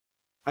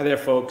Hi there,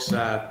 folks.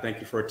 Thank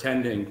you for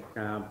attending.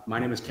 My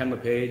name is Ken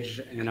LePage,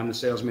 and I'm the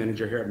sales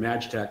manager here at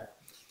MadgeTech.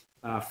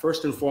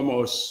 First and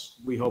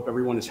foremost, we hope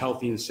everyone is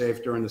healthy and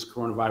safe during this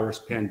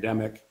coronavirus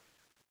pandemic.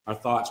 Our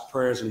thoughts,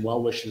 prayers, and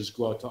well wishes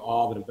go out to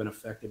all that have been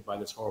affected by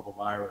this horrible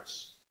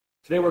virus.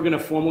 Today, we're going to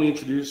formally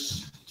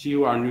introduce to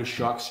you our new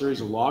Shock series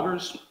of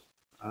loggers.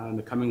 In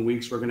the coming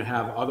weeks, we're going to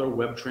have other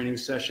web training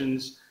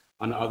sessions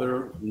on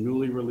other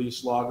newly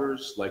released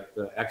loggers like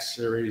the X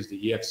series,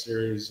 the EX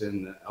series,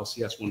 and the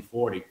LCS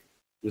 140.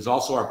 It's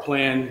also our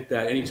plan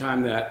that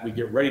anytime that we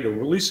get ready to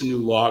release a new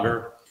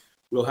logger,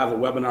 we'll have a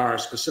webinar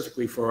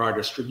specifically for our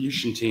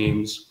distribution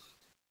teams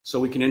so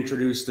we can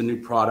introduce the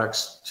new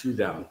products to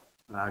them,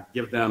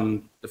 give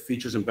them the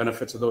features and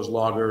benefits of those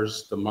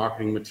loggers, the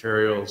marketing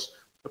materials,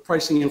 the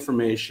pricing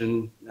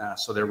information,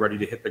 so they're ready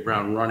to hit the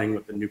ground running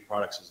with the new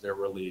products as they're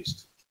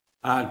released.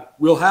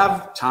 We'll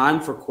have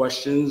time for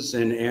questions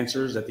and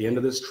answers at the end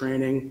of this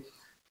training.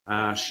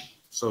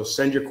 So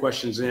send your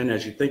questions in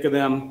as you think of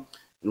them,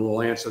 and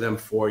we'll answer them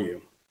for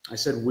you. I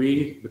said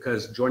we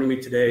because joining me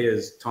today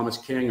is Thomas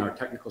King, our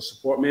technical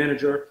support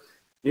manager.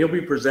 He'll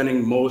be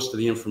presenting most of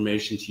the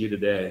information to you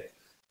today.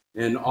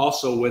 And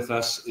also with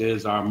us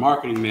is our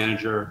marketing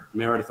manager,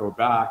 Meredith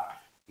Orbach,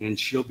 and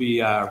she'll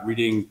be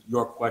reading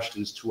your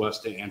questions to us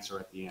to answer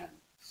at the end.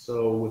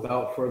 So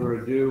without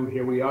further ado,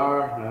 here we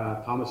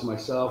are, Thomas and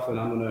myself, and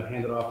I'm going to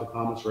hand it off to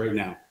Thomas right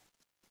now.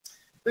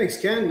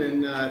 Thanks, Ken,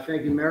 and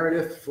thank you,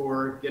 Meredith,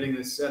 for getting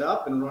this set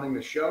up and running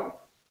the show.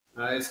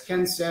 As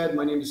Ken said,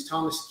 my name is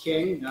Thomas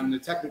King. I'm the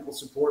technical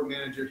support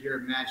manager here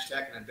at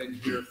MadgeTech, and I've been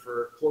here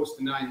for close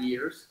to 9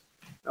 years.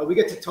 We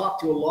get to talk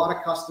to a lot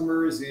of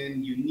customers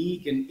in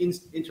unique and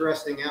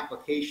interesting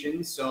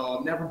applications, so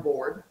I'm never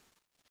bored.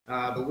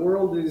 The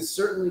world is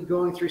certainly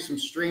going through some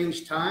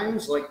strange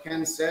times, like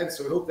Ken said,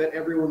 so we hope that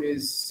everyone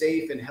is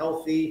safe and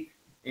healthy,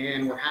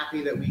 and we're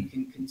happy that we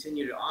can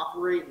continue to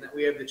operate and that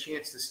we have the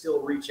chance to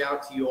still reach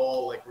out to you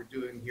all like we're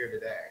doing here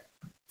today.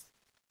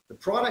 The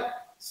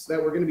products that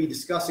we're going to be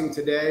discussing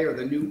today are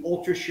the new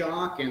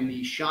UltraShock and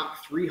the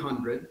Shock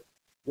 300.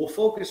 We'll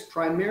focus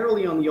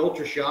primarily on the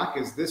UltraShock,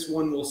 as this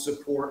one will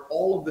support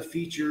all of the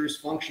features,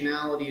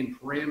 functionality, and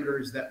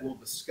parameters that we'll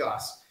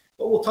discuss.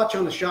 But we'll touch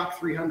on the Shock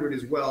 300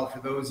 as well for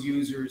those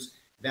users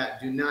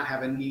that do not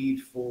have a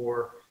need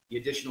for the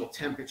additional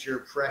temperature,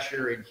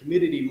 pressure, and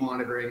humidity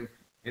monitoring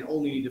and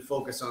only need to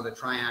focus on the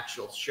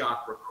triaxial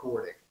shock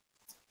recording.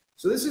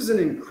 So this is an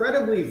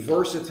incredibly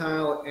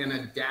versatile and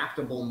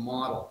adaptable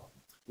model.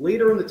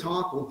 Later in the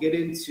talk, we'll get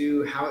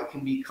into how it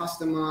can be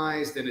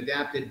customized and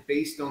adapted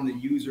based on the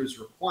user's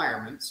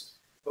requirements.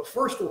 But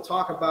first, we'll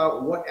talk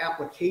about what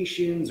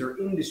applications or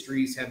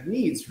industries have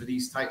needs for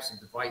these types of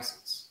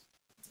devices.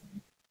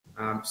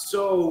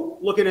 So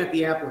looking at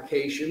the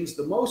applications,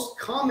 the most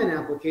common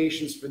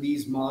applications for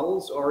these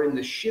models are in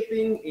the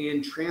shipping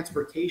and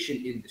transportation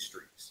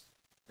industries.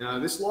 Now,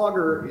 this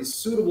logger is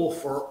suitable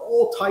for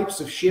all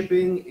types of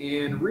shipping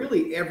and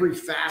really every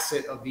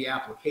facet of the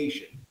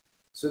application.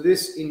 So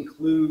this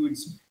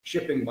includes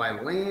shipping by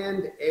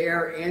land,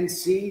 air, and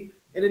sea,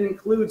 and it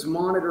includes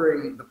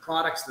monitoring the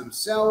products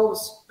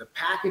themselves, the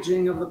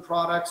packaging of the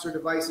products or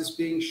devices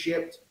being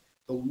shipped,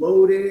 the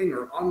loading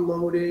or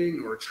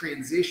unloading or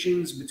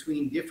transitions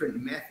between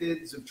different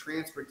methods of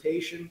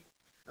transportation,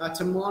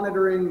 to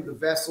monitoring the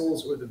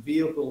vessels or the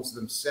vehicles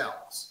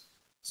themselves.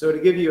 So to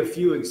give you a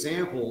few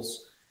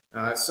examples,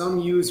 some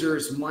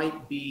users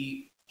might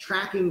be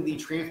tracking the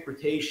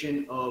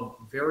transportation of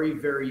very,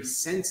 very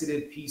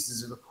sensitive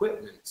pieces of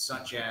equipment,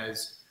 such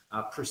as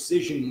a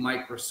precision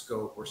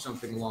microscope or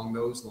something along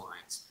those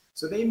lines.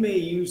 So they may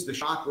use the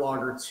shock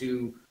logger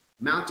to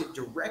mount it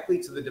directly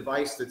to the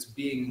device that's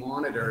being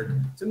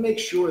monitored to make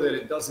sure that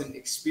it doesn't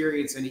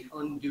experience any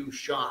undue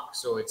shock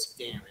so it's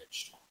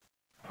damaged.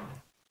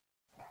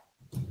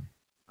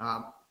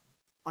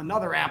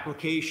 Another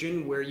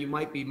application where you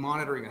might be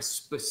monitoring a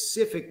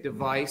specific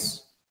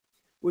device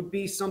would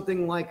be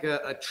something like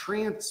a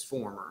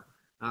transformer.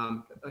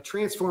 A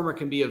transformer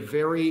can be a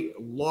very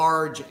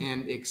large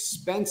and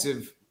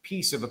expensive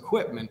piece of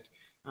equipment,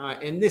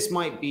 and this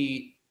might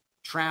be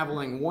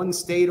traveling one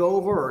state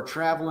over or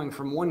traveling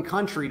from one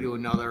country to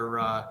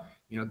another,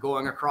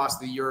 going across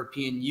the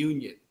European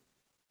Union.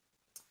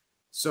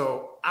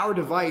 So our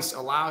device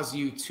allows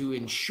you to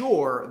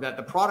ensure that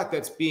the product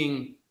that's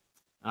being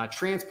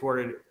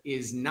transported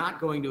is not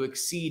going to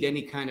exceed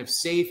any kind of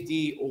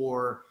safety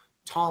or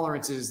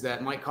tolerances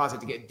that might cause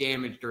it to get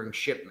damaged during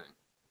shipment.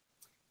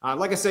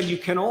 Like I said, you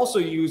can also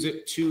use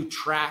it to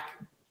track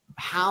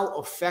how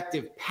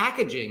effective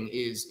packaging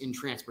is in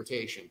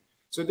transportation.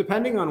 So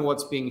depending on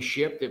what's being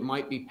shipped, it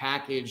might be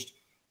packaged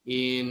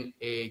in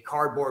a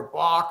cardboard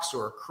box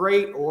or a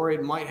crate, or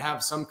it might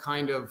have some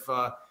kind of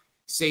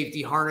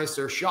safety harness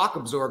or shock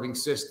absorbing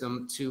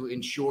system to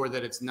ensure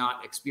that it's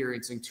not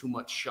experiencing too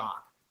much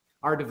shock.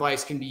 Our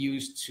device can be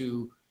used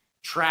to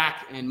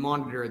track and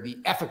monitor the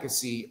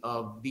efficacy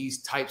of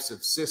these types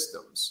of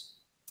systems.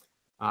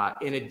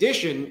 In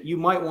addition, you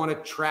might want to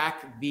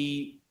track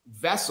the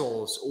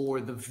vessels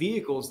or the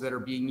vehicles that are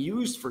being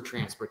used for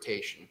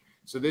transportation.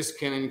 So this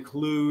can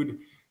include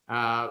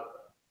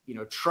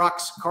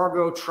trucks,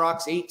 cargo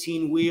trucks,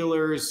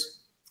 18-wheelers,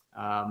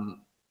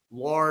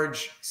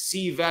 large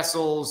sea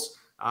vessels,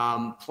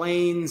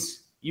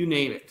 planes, you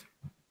name it.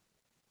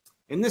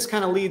 And this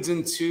kind of leads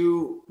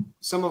into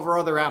some of our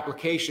other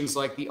applications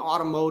like the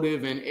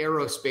automotive and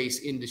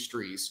aerospace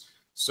industries.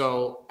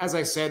 So as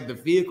I said, the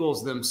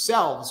vehicles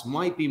themselves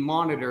might be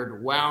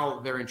monitored while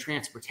they're in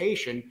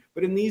transportation,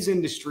 but in these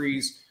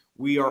industries,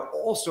 we are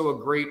also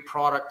a great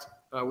product.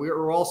 We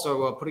are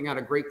also putting out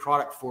a great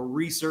product for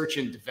research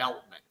and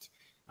development.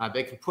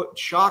 They can put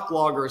shock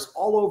loggers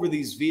all over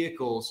these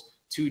vehicles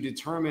to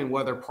determine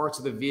whether parts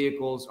of the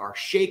vehicles are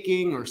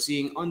shaking or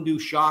seeing undue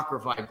shock or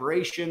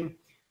vibration,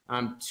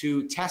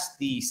 to test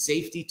the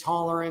safety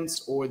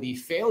tolerance or the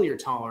failure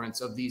tolerance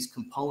of these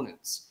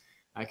components.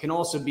 It can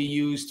also be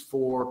used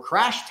for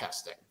crash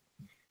testing.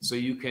 So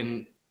you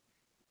can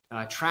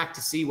track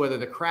to see whether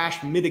the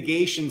crash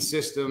mitigation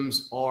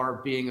systems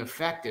are being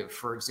effective.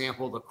 For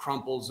example, the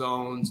crumple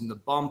zones and the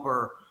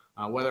bumper,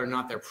 whether or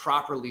not they're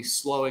properly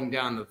slowing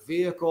down the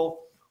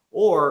vehicle,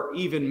 or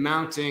even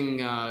mounting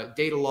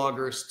data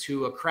loggers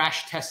to a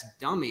crash test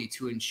dummy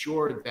to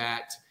ensure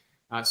that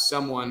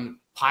someone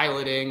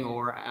piloting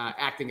or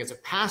acting as a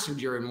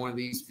passenger in one of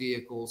these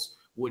vehicles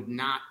would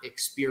not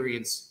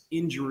experience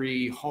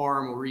injury,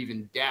 harm, or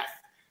even death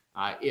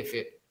if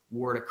it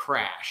were to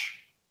crash.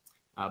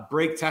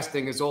 Brake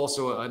testing is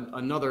also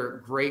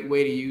another great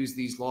way to use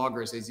these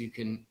loggers, as you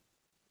can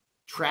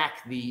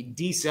track the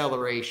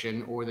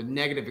deceleration or the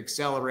negative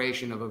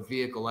acceleration of a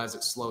vehicle as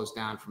it slows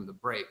down from the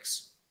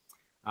brakes.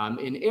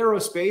 In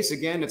aerospace,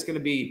 again, it's going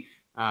to be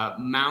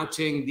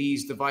mounting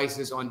these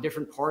devices on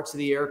different parts of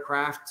the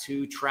aircraft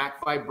to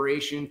track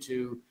vibration,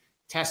 to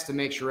test to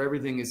make sure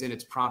everything is in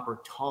its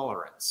proper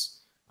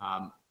tolerance.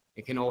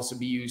 It can also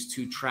be used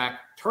to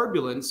track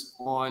turbulence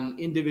on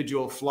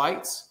individual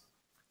flights,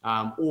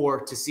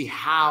 or to see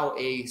how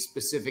a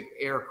specific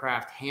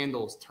aircraft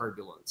handles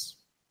turbulence.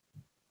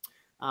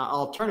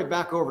 I'll turn it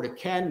back over to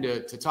Ken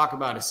to talk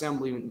about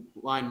assembly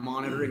line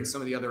monitoring and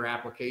some of the other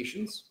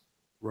applications.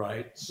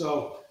 Right.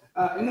 So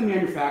in the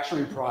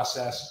manufacturing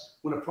process,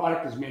 when a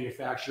product is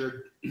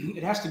manufactured,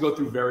 it has to go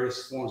through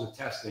various forms of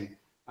testing,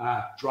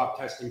 drop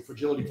testing,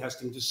 fragility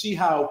testing, to see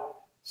how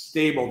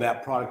stable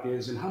that product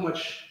is and how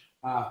much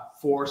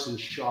force and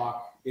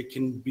shock it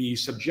can be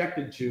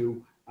subjected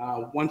to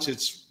once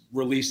it's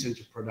released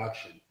into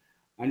production.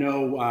 I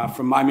know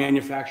from my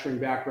manufacturing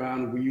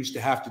background, we used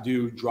to have to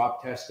do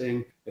drop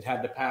testing. It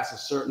had to pass a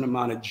certain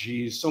amount of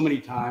G's so many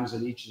times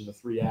in each of the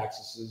 3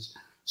 axes,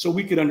 so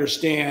we could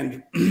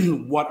understand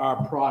what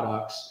our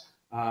products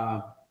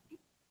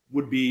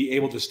would be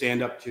able to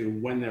stand up to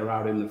when they're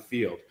out in the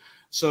field.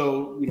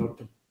 So,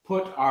 to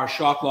put our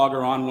shock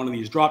logger on one of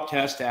these drop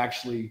tests to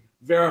actually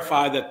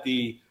verify that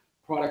the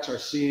products are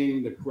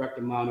seeing the correct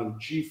amount of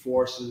G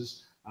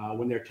forces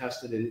when they're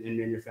tested in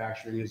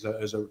manufacturing is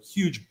a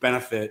huge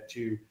benefit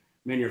to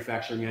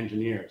manufacturing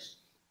engineers.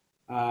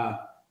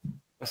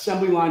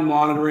 Assembly line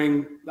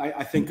monitoring,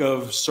 I think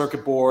of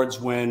circuit boards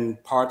when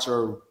parts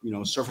are,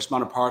 surface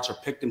mounted parts are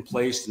picked and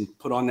placed and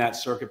put on that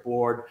circuit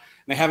board. And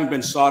they haven't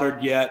been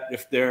soldered yet.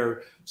 If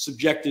they're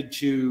subjected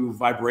to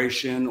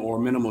vibration or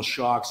minimal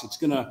shocks, it's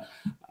going to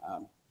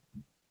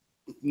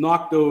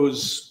knock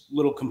those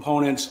little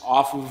components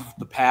off of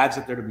the pads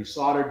that they're to be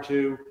soldered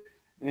to.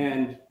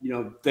 And,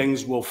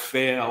 things will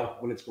fail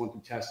when it's going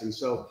through testing.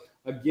 So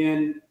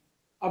again,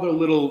 other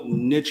little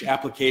niche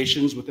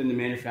applications within the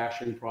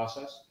manufacturing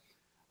process.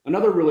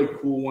 Another really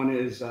cool one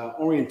is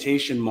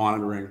orientation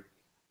monitoring.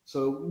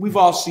 So we've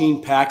all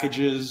seen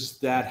packages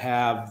that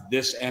have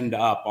this end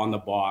up on the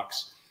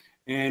box.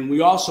 And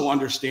we also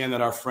understand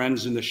that our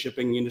friends in the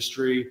shipping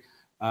industry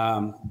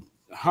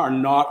are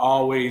not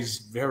always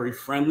very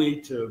friendly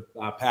to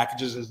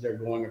packages as they're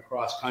going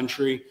across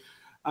country.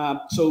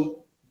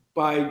 So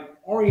by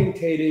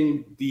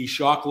orientating the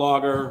shock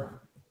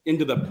logger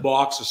into the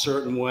box a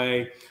certain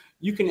way,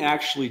 you can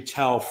actually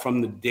tell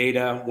from the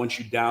data once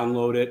you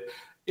download it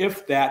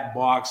if that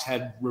box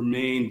had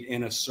remained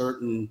in a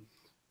certain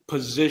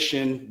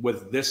position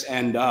with this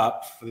end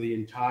up for the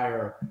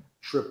entire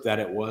trip that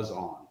it was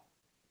on.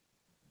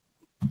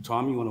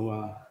 Tom, you want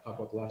to talk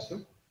about the last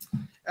two?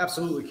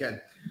 Absolutely, Ken.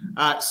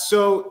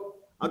 So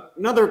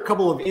another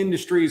couple of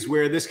industries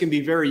where this can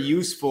be very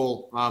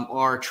useful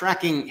are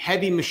tracking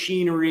heavy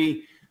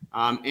machinery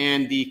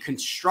and the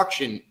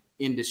construction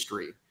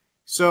industry.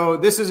 So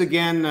this is,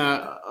 again,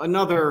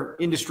 another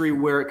industry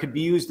where it could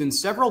be used in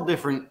several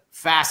different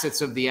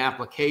facets of the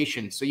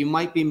application. So you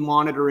might be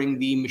monitoring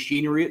the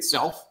machinery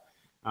itself.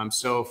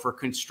 So for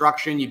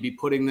construction, you'd be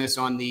putting this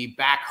on the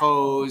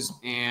backhoes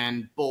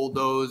and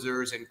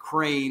bulldozers and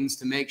cranes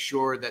to make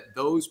sure that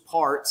those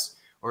parts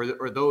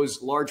or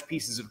those large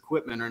pieces of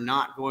equipment are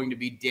not going to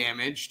be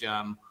damaged,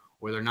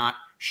 or they're not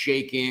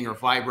shaking or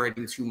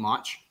vibrating too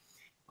much.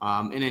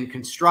 And in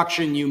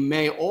construction, you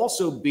may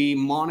also be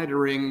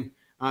monitoring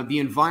the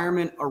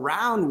environment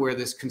around where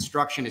this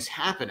construction is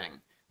happening.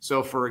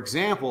 So for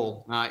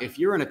example, if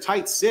you're in a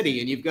tight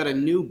city and you've got a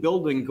new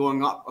building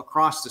going up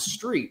across the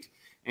street,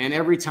 and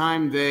every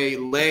time they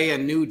lay a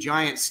new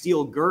giant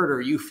steel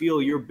girder, you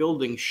feel your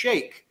building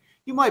shake.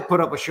 You might put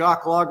up a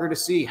shock logger to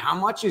see how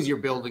much is your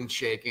building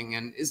shaking,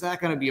 and is that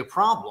going to be a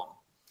problem?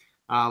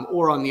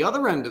 Or on the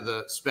other end of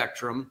the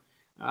spectrum,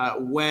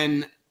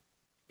 when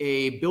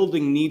a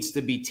building needs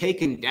to be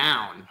taken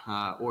down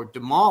or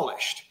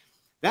demolished,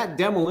 that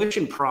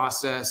demolition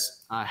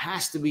process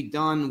has to be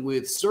done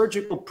with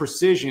surgical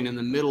precision in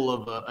the middle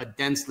of a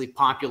densely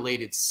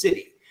populated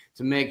city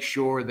to make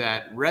sure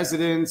that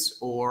residents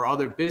or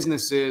other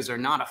businesses are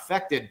not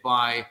affected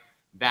by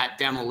that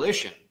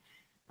demolition.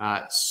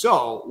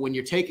 So when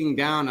you're taking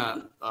down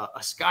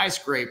a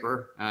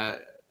skyscraper,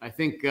 I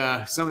think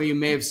some of you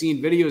may have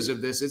seen videos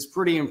of this. It's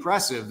pretty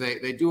impressive.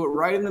 They do it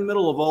right in the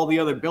middle of all the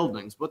other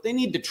buildings, but they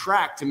need to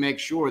track to make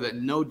sure that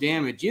no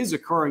damage is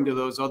occurring to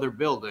those other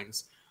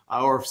buildings,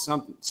 or if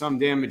some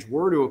damage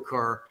were to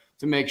occur,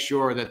 to make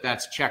sure that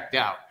that's checked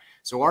out.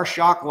 So our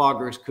shock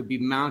loggers could be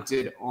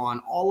mounted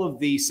on all of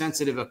the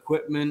sensitive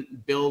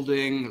equipment,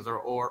 buildings,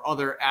 or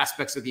other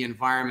aspects of the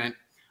environment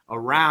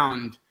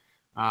around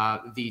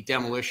the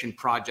demolition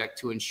project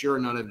to ensure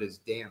none of it is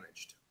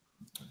damaged.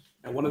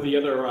 And one of the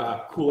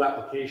other cool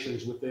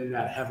applications within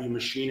that heavy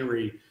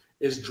machinery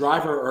is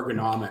driver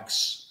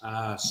ergonomics.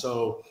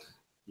 So,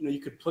 you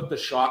could put the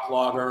shock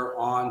logger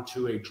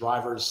onto a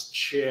driver's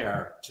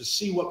chair to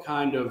see what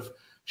kind of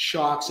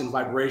shocks and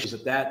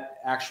vibrations that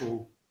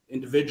actual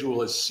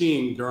individual is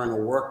seeing during a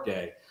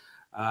workday.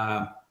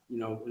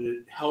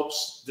 It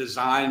helps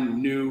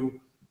design new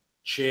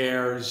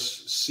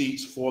chairs,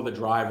 seats for the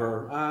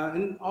driver,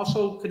 and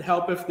also could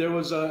help if there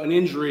was an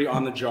injury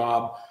on the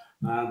job,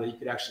 that you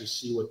could actually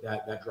see what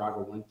that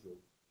driver went through.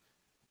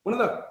 One of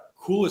the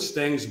coolest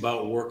things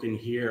about working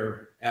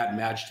here at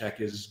MadgeTech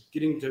is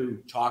getting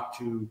to talk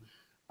to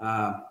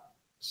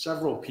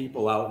several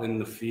people out in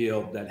the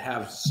field that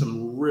have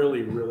some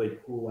really, really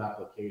cool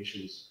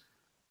applications.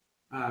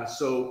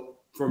 So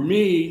for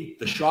me,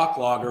 the shock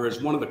logger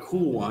is one of the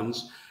cool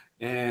ones.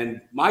 And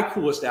my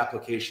coolest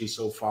application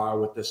so far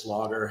with this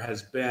logger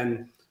has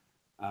been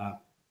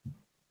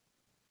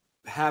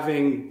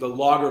having the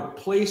logger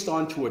placed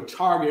onto a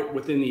target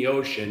within the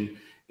ocean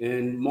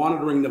and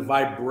monitoring the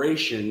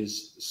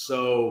vibrations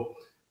so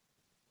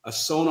a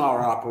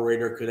sonar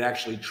operator could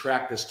actually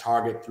track this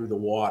target through the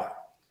water.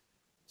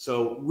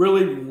 So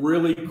really,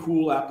 really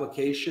cool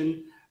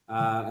application.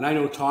 And I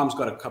know Tom's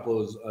got a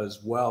couple as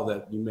well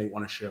that you may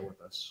want to share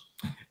with us.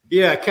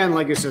 Yeah, Ken,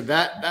 like I said,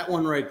 that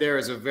one right there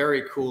is a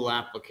very cool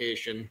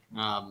application.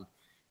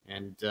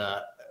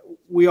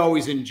 We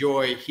always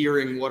enjoy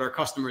hearing what our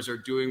customers are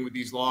doing with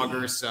these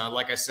loggers.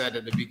 Like I said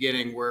at the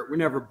beginning, we're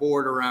never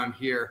bored around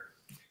here.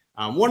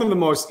 One of the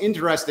most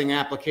interesting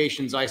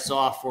applications I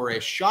saw for a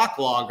shock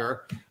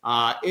logger,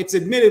 it's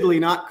admittedly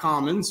not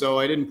common, so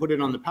I didn't put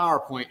it on the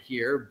PowerPoint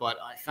here, but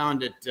I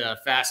found it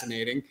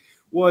fascinating,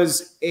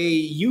 was a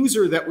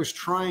user that was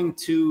trying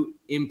to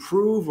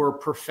improve or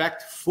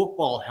perfect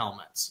football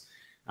helmets.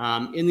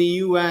 In the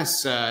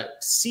US,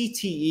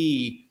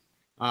 CTE,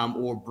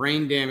 or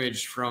brain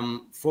damage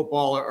from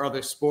football or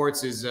other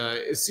sports is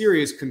a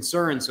serious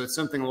concern. So it's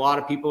something a lot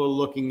of people are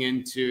looking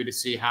into to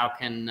see how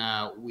can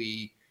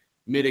we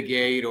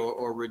mitigate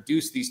or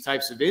reduce these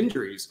types of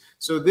injuries.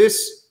 So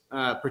this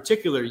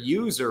particular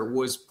user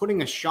was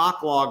putting a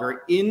shock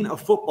logger in a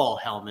football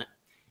helmet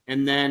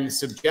and then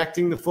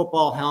subjecting the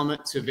football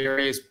helmet to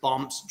various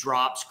bumps,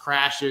 drops,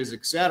 crashes,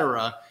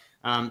 etc.,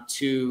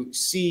 to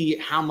see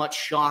how much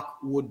shock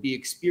would be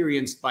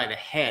experienced by the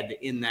head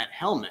in that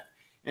helmet,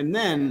 and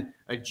then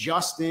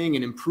adjusting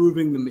and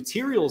improving the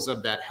materials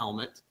of that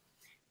helmet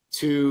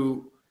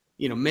to,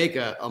 make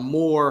a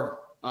more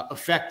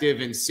effective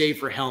and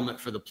safer helmet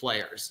for the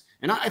players.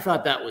 And I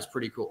thought that was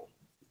pretty cool.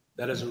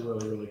 That is a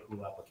really, really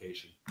cool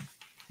application.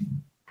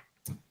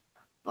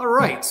 All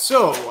right,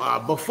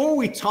 so before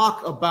we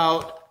talk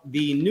about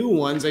the new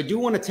ones, I do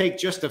want to take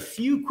just a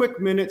few quick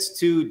minutes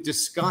to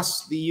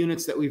discuss the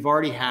units that we've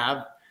already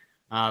have,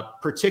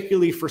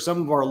 particularly for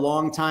some of our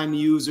longtime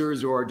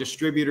users or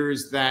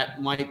distributors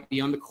that might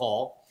be on the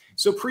call.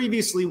 So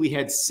previously we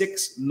had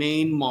 6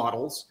 main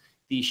models: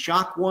 the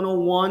Shock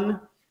 101,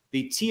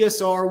 the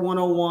TSR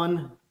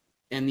 101,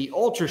 and the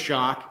Ultra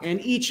Shock, and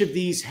each of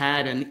these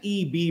had an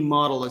EB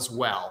model as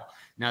well.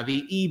 Now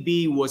the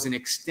EB was an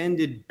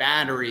extended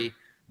battery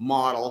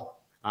model.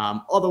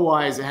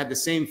 Otherwise, it had the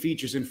same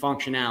features and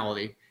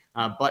functionality,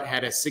 but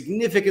had a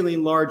significantly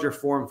larger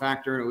form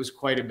factor, and it was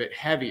quite a bit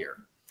heavier.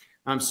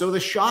 So the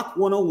Shock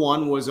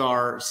 101 was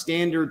our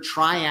standard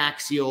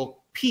triaxial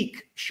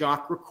peak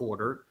shock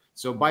recorder.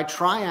 So by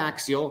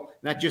triaxial,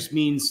 that just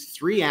means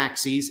 3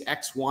 axes,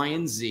 X, Y,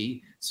 and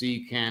Z. So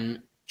you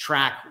can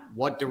track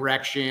what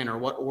direction or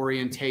what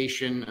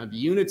orientation the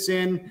unit's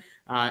in,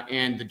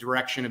 and the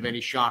direction of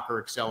any shock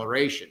or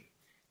acceleration.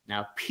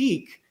 Now,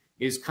 peak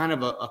is kind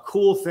of a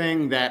cool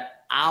thing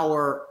that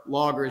our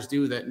loggers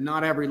do that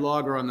not every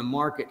logger on the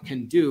market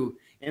can do.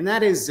 And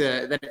that is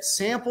that it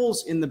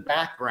samples in the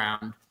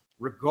background,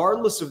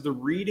 regardless of the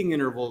reading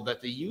interval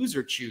that the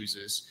user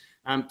chooses,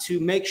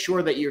 to make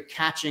sure that you're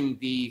catching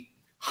the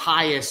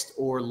highest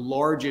or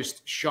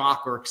largest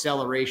shock or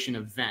acceleration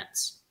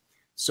events.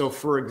 So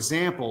for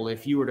example,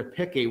 if you were to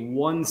pick a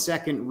 1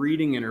 second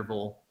reading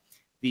interval,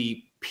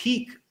 the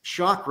peak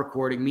shock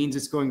recording means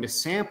it's going to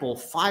sample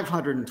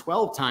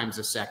 512 times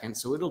a second.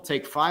 So it'll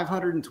take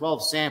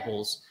 512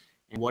 samples,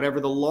 and whatever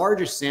the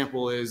largest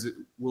sample is, it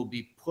will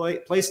be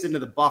placed into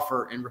the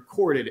buffer and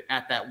recorded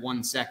at that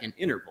 1 second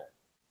interval.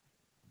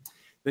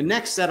 The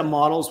next set of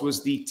models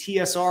was the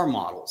TSR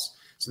models.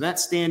 So that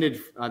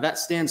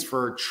stands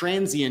for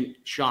transient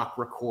shock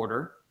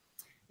recorder.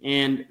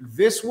 And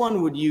this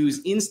one would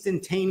use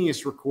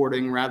instantaneous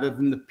recording rather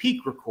than the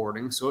peak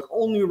recording. So it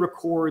only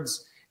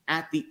records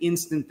at the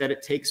instant that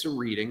it takes a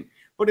reading,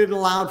 but it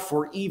allowed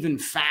for even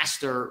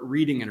faster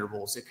reading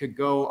intervals. It could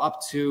go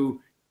up to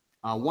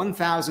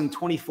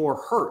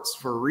 1024 hertz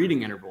for a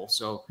reading interval.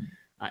 So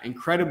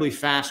incredibly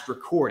fast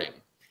recording.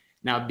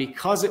 Now,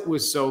 because it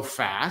was so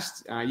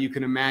fast, you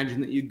can imagine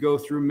that you'd go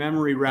through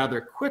memory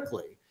rather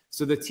quickly.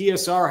 So the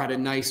TSR had a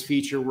nice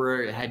feature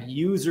where it had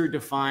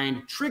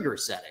user-defined trigger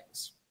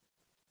settings.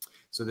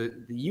 So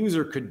that the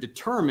user could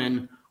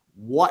determine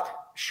what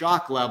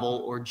shock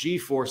level or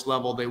G-force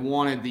level they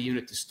wanted the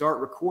unit to start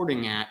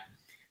recording at,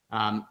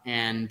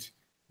 and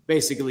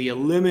basically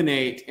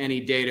eliminate any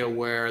data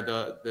where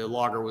the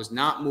logger was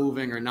not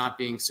moving or not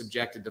being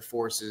subjected to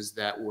forces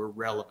that were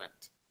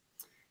relevant.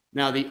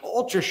 Now, the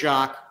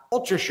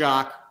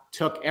ultrashock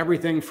took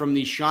everything from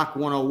the Shock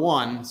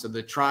 101, so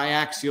the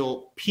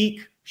triaxial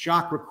peak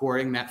shock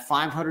recording, that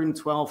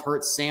 512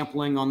 hertz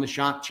sampling on the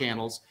shock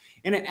channels,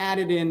 and it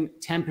added in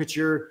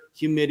temperature,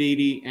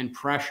 humidity, and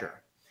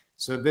pressure.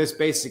 So this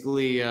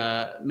basically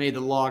made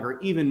the logger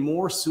even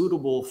more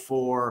suitable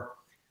for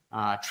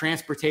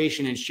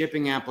transportation and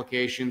shipping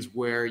applications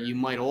where you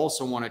might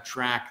also want to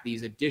track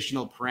these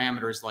additional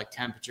parameters like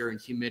temperature and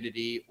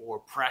humidity or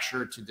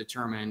pressure to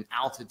determine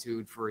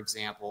altitude, for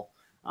example,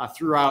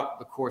 throughout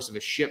the course of a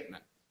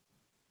shipment.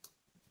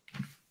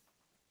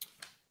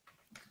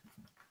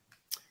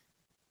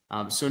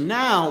 So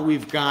now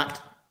we've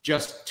got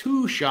just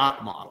 2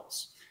 shock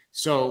models.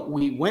 So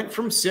we went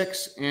from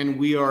 6 and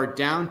we are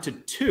down to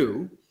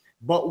 2,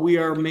 but we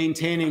are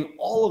maintaining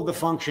all of the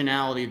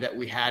functionality that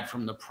we had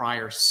from the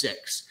prior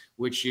 6,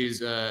 which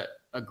is a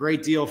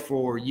great deal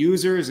for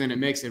users, and it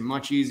makes it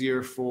much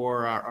easier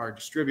for our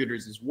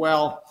distributors as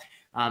well.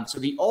 So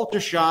the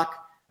ultrashock,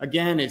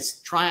 again,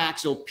 it's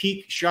triaxial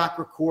peak shock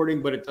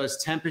recording, but it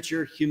does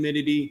temperature,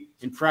 humidity,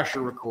 and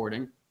pressure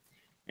recording.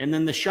 And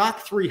then the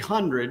Shock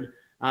 300,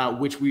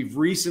 which we've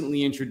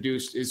recently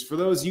introduced, is for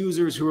those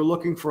users who are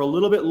looking for a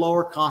little bit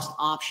lower cost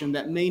option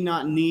that may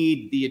not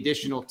need the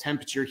additional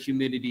temperature,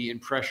 humidity,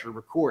 and pressure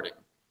recording.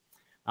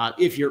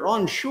 If you're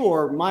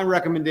unsure, my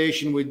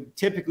recommendation would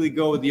typically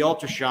go with the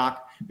ultrashock,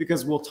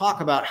 because we'll talk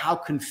about how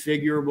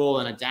configurable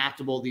and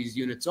adaptable these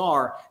units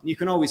are. And you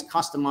can always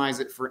customize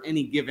it for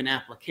any given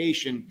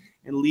application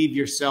and leave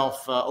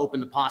yourself open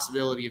the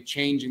possibility of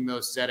changing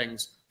those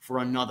settings for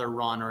another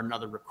run or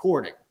another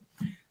recording.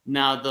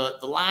 Now,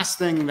 the last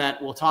thing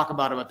that we'll talk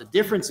about the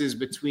differences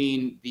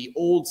between the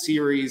old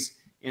series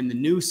and the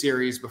new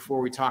series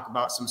before we talk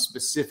about some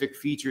specific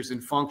features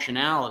and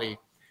functionality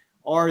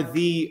are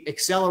the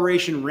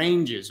acceleration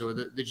ranges, or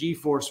the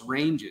G-force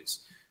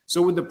ranges.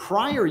 So with the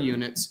prior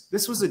units,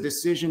 this was a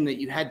decision that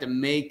you had to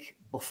make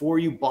before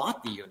you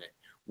bought the unit.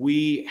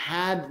 We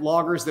had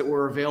loggers that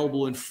were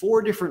available in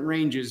 4 different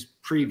ranges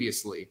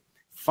previously: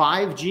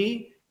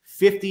 5G,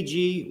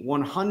 50G,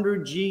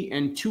 100G,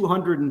 and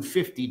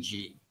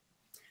 250G.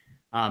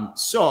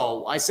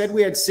 So I said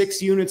we had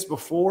 6 units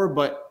before,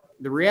 but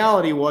the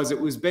reality was it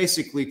was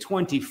basically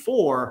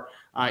 24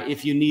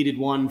 if you needed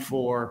one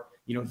for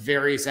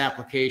various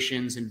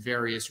applications and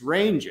various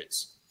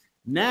ranges.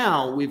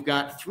 Now we've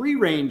got 3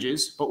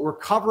 ranges, but we're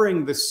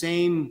covering the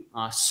same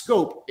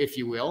scope, if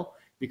you will,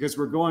 because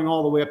we're going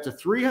all the way up to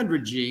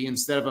 300G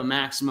instead of a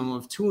maximum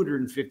of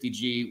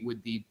 250G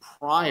with the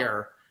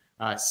prior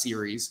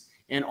series.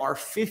 And our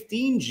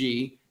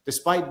 15G,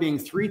 despite being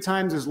 3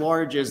 times as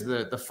large as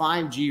the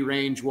 5G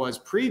range was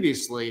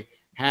previously,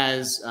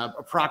 has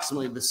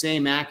approximately the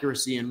same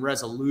accuracy and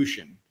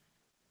resolution.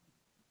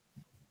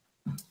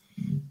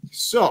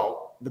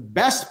 So the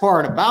best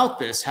part about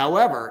this,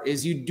 however,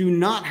 is you do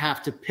not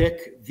have to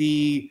pick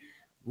the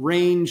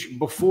range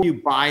before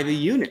you buy the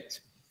unit.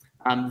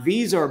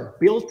 These are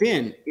built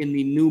in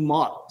the new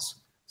models.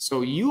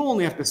 So you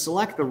only have to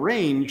select the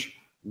range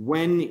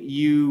when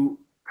you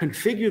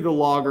configure the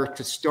logger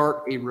to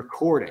start a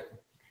recording.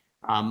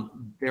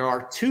 There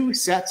are 2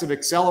 sets of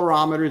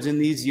accelerometers in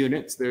these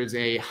units. There's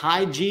a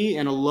high G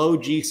and a low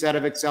G set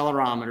of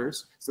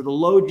accelerometers. So the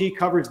low G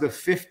covers the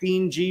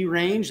 15G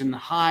range, and the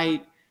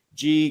high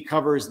G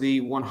covers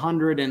the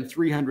 100 and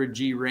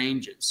 300G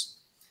ranges.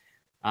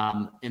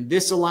 And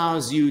this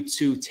allows you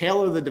to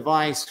tailor the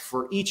device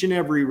for each and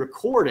every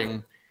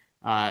recording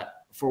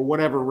for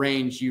whatever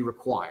range you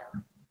require.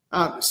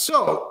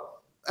 So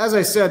as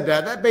I said,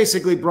 that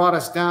basically brought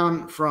us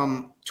down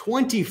from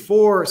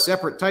 24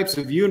 separate types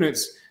of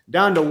units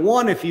down to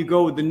 1 if you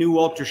go with the new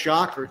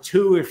ultrashock, or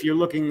 2 if you're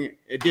looking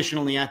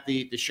additionally at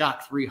the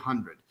Shock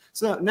 300.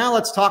 So now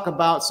let's talk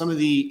about some of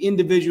the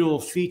individual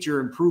feature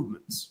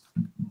improvements.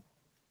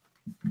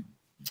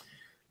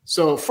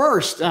 So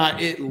first,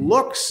 it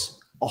looks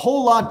a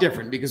whole lot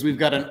different because we've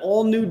got an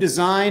all new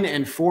design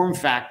and form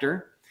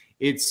factor.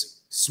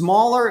 It's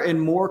smaller and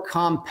more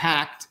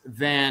compact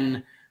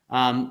than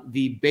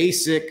the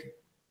basic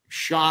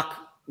Shock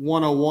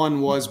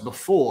 101 was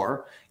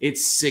before.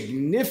 It's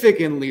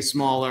significantly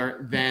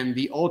smaller than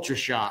the Ultra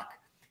Shock.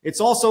 It's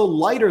also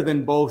lighter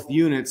than both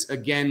units,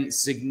 again,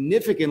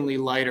 significantly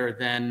lighter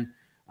than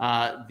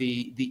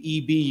the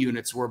EB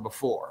units were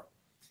before.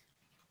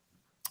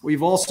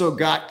 We've also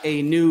got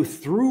a new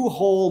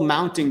through-hole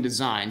mounting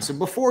design. So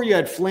before you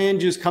had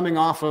flanges coming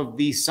off of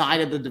the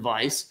side of the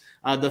device,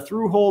 the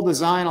through-hole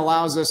design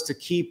allows us to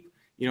keep,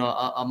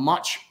 a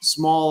much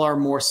smaller,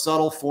 more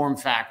subtle form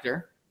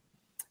factor.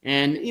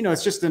 And,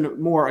 it's just a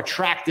more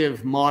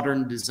attractive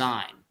modern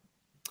design.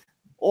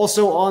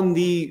 Also on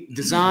the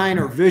design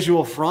or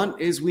visual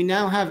front is we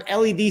now have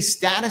LED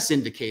status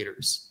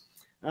indicators.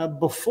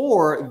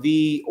 Before,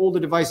 the older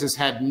devices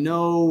had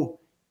no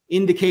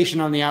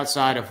indication on the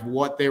outside of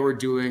what they were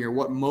doing or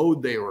what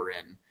mode they were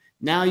in.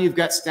 Now you've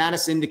got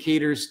status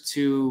indicators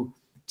to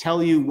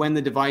tell you when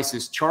the device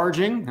is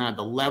charging,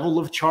 the level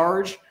of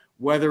charge,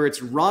 whether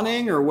it's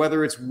running or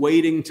whether it's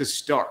waiting to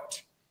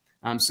start.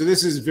 So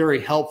this is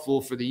very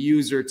helpful for the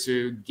user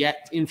to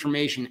get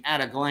information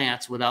at a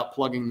glance without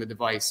plugging the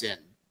device in.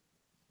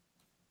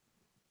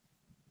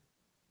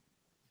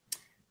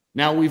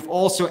 Now we've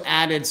also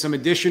added some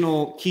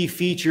additional key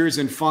features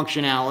and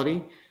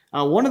functionality.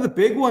 One of the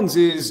big ones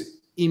is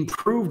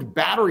improved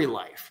battery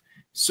life.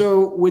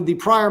 So with the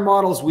prior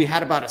models, we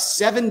had about a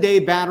 7-day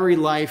battery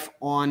life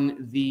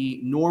on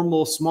the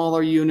normal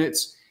smaller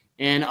units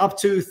and up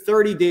to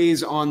 30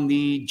 days on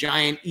the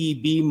giant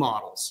EB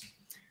models.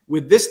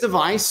 With this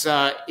device,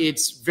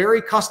 it's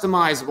very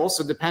customizable.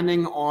 So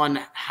depending on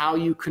how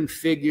you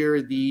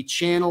configure the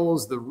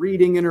channels, the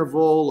reading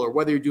interval, or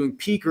whether you're doing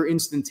peak or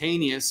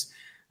instantaneous,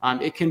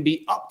 it can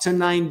be up to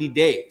 90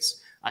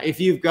 days.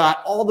 If you've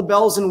got all the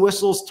bells and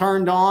whistles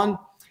turned on,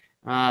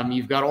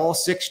 you've got all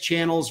 6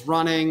 channels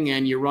running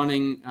and you're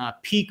running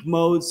peak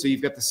mode, so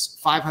you've got this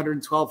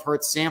 512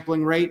 hertz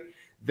sampling rate,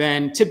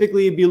 then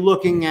typically you'd be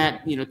looking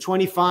at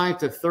 25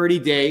 to 30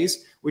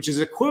 days, which is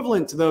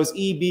equivalent to those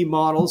EB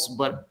models,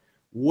 but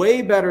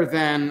way better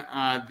than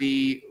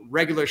the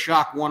regular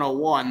Shock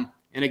 101,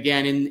 and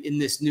again, in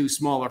this new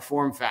smaller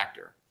form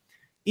factor.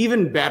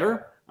 Even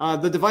better,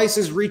 the device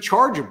is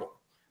rechargeable.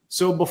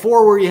 So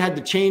before, where you had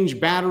to change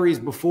batteries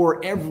before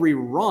every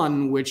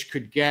run, which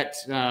could get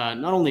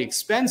not only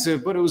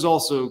expensive, but it was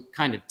also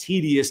kind of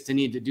tedious to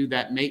need to do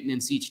that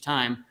maintenance each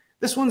time,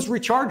 this one's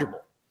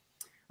rechargeable.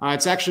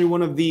 It's actually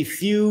one of the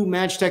few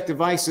MadgeTech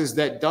devices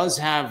that does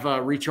have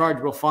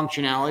rechargeable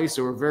functionality,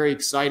 so we're very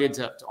excited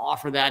to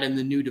offer that in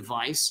the new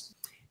device.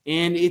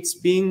 And it's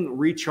being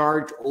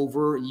recharged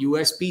over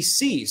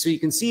USB-C. So you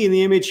can see in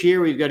the image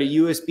here, we've got a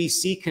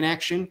USB-C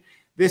connection.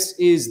 This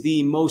is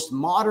the most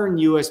modern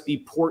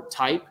USB port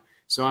type.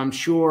 So I'm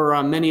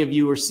sure many of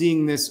you are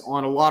seeing this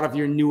on a lot of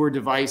your newer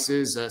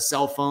devices,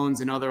 cell phones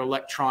and other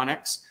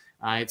electronics.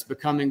 It's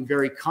becoming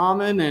very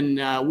common,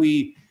 and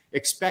we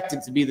expect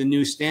it to be the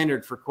new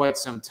standard for quite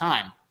some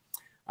time.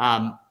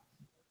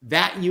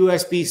 That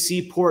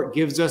USB-C port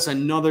gives us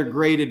another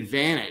great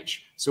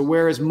advantage. So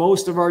whereas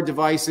most of our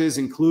devices,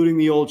 including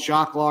the old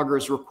shock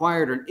loggers,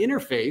 required an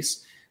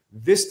interface,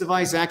 this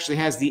device actually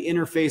has the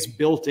interface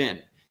built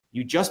in.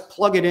 You just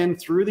plug it in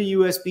through the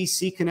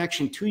USB-C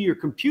connection to your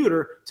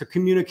computer to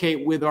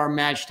communicate with our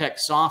MadgeTech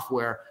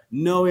software.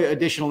 No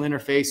additional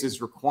interface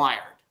is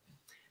required.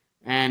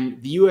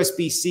 And the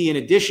USB-C, in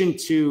addition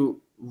to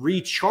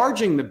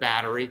recharging the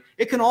battery,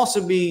 it can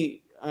also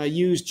be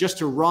used just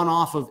to run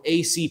off of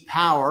AC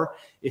power.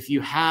 If you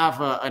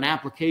have an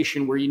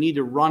application where you need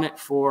to run it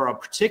for a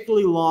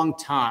particularly long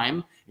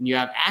time and you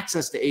have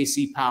access to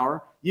AC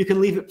power, you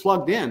can leave it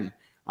plugged in.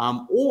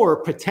 Or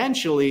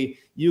potentially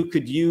you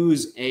could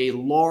use a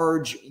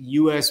large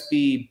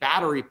USB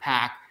battery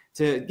pack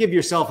to give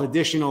yourself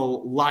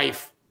additional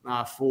life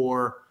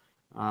for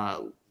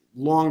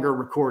longer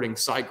recording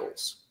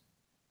cycles.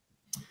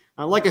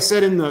 Like I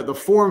said in the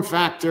form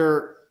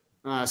factor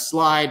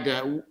slide,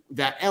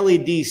 that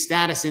LED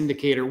status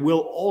indicator will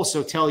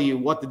also tell you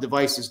what the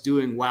device is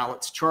doing while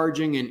it's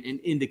charging and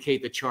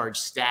indicate the charge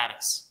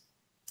status.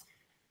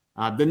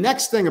 The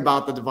next thing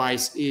about the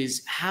device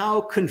is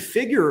how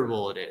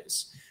configurable it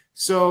is.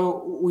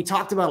 So we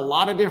talked about a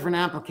lot of different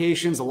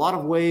applications, a lot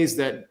of ways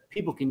that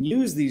people can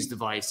use these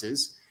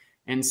devices.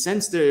 And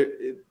since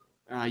the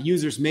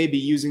users may be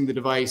using the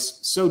device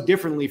so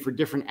differently for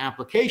different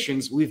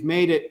applications, we've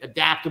made it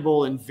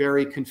adaptable and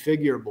very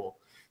configurable.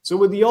 So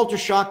with the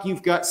UltraShock,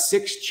 you've got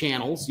 6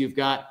 channels. You've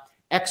got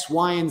X,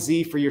 Y, and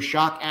Z for your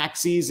shock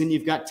axes, and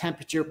you've got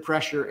temperature,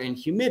 pressure, and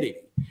humidity.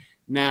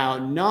 Now,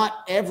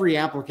 not every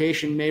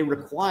application may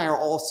require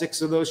all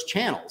 6 of those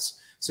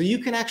channels. So you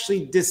can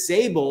actually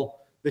disable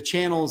the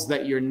channels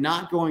that you're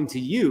not going to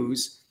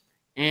use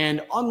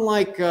And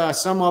unlike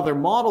some other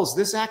models,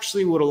 this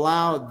actually would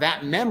allow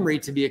that memory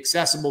to be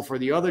accessible for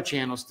the other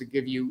channels to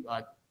give you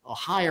a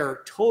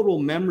higher total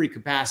memory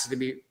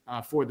capacity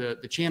for the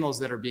channels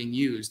that are being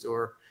used,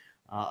 or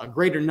a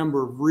greater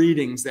number of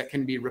readings that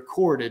can be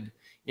recorded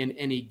in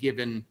any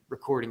given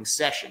recording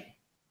session.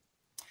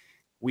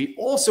 We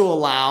also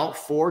allow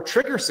for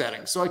trigger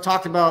settings. So I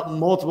talked about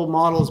multiple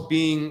models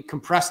being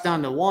compressed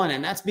down to one,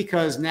 and that's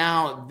because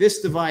now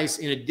this device,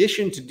 in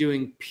addition to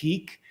doing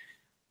peak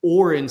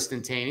or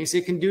instantaneous,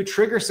 it can do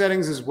trigger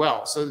settings as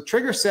well. So the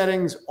trigger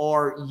settings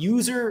are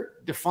user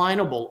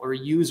definable or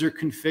user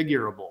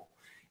configurable,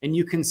 and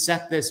you can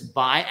set this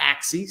by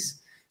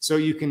axes. So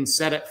you can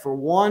set it for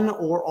one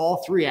or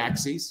all three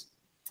axes.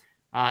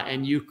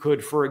 And you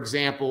could, for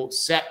example,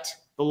 set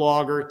the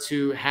logger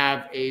to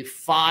have a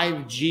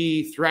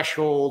 5G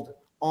threshold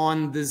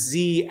on the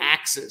Z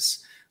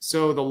axis.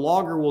 So the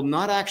logger will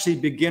not actually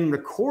begin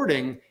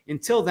recording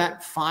until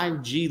that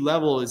 5G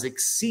level is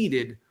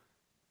exceeded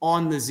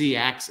on the Z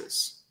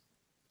axis.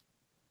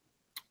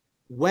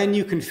 When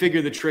you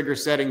configure the trigger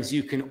settings,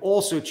 you can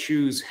also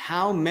choose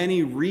how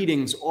many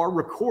readings are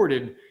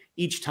recorded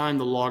each time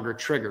the logger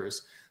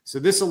triggers. So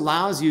this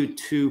allows you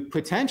to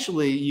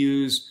potentially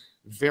use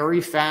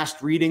very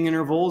fast reading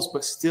intervals,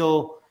 but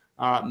still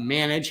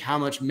manage how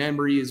much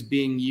memory is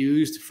being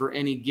used for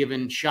any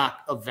given shock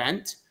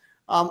event.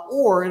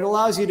 Or it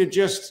allows you to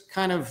just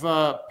kind of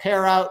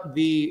pare out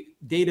the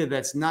data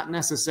that's not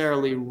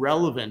necessarily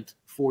relevant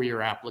for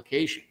your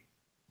application.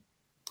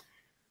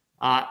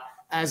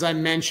 As I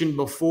mentioned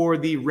before,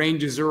 the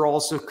ranges are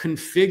also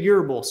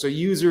configurable, so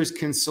users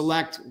can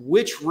select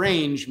which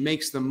range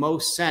makes the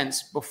most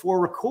sense before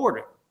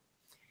recording.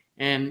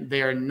 And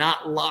they are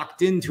not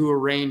locked into a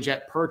range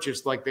at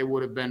purchase like they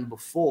would have been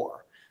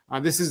before.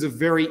 This is a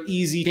very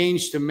easy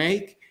change to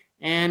make,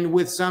 and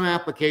with some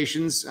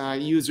applications,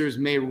 users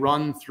may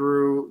run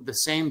through the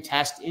same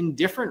test in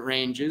different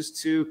ranges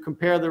to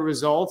compare the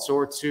results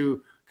or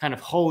to kind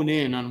of hone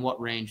in on what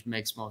range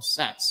makes most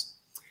sense.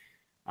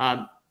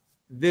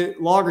 The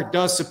logger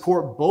does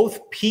support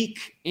both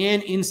peak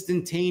and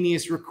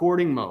instantaneous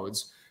recording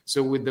modes.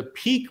 So with the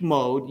peak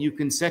mode, you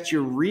can set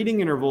your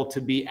reading interval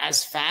to be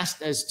as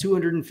fast as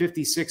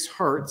 256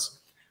 hertz,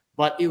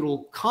 but it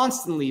will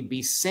constantly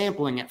be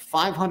sampling at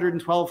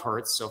 512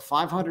 hertz, so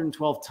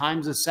 512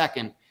 times a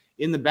second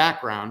in the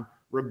background,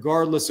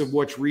 regardless of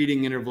which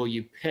reading interval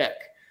you pick.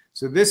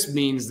 So this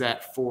means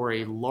that for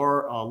a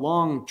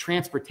long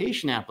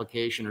transportation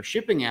application or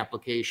shipping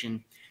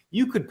application,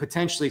 you could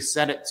potentially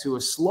set it to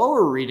a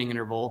slower reading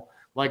interval,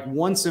 like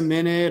once a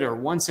minute or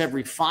once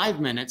every 5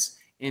 minutes,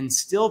 and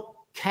still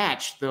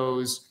catch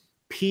those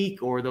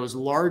peak or those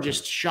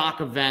largest shock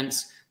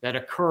events that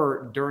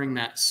occur during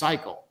that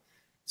cycle.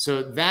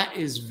 So that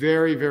is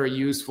very, very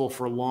useful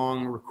for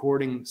long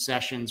recording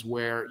sessions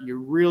where you're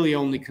really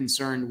only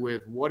concerned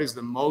with what is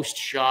the most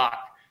shock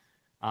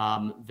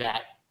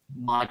that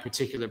my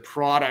particular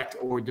product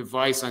or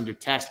device under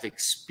test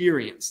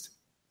experienced.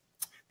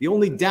 The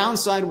only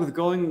downside with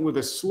going with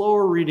a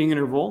slower reading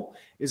interval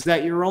is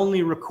that you're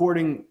only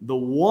recording the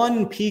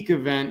one peak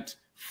event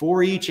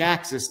for each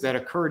axis that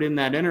occurred in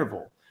that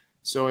interval.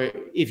 So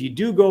if you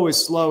do go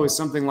as slow as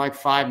something like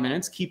 5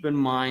 minutes, keep in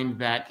mind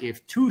that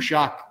if 2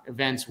 shock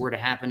events were to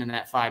happen in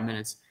that 5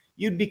 minutes,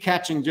 you'd be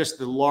catching just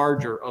the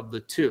larger of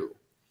the 2.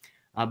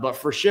 But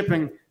for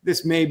shipping,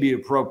 this may be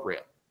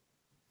appropriate.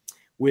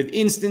 With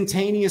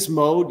instantaneous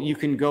mode, you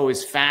can go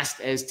as fast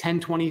as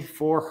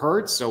 1024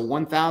 hertz, so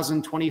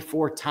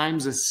 1024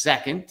 times a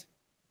second.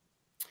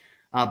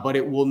 But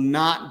it will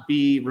not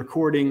be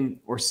recording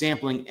or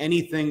sampling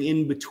anything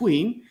in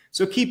between.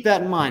 So keep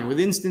that in mind.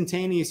 With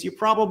instantaneous, you're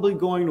probably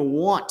going to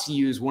want to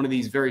use one of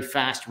these very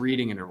fast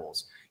reading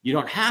intervals. You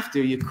don't have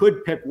to. You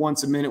could pick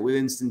once a minute with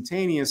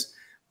instantaneous,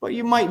 but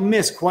you might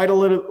miss quite a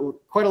lot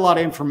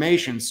of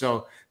information.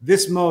 So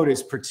this mode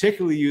is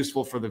particularly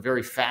useful for the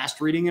very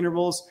fast reading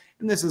intervals.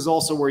 And this is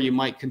also where you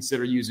might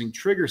consider using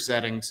trigger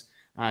settings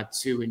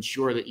to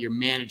ensure that you're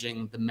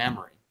managing the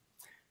memory.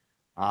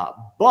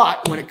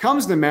 But when it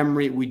comes to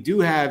memory, we do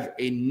have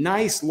a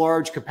nice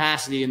large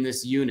capacity in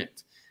this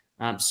unit.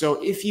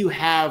 So if you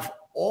have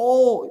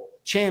all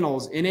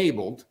channels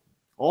enabled,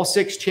 all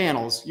 6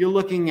 channels, you're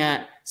looking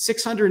at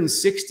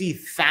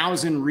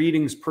 660,000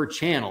 readings per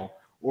channel,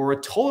 or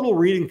a total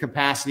reading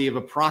capacity of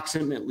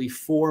approximately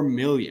 4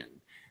 million.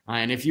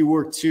 And if you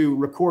were to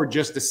record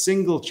just a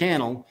single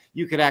channel,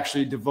 you could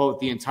actually devote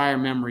the entire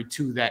memory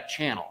to that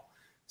channel.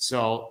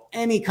 So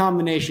any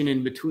combination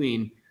in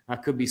between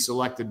could be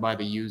selected by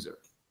the user.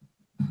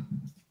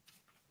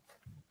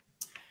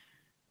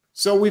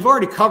 So we've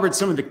already covered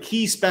some of the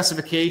key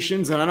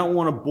specifications, and I don't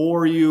want to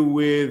bore you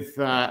with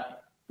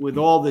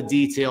all the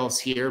details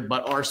here,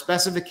 but our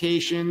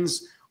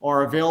specifications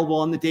are available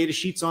on the data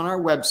sheets on our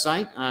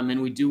website,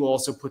 and we do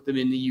also put them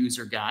in the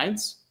user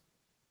guides.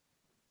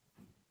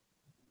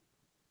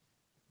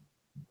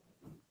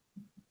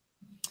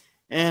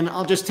 And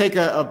I'll just take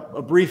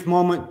a brief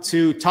moment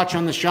to touch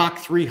on the Shock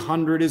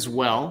 300 as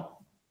well.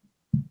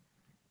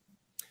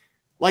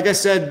 Like I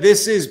said,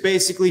 this is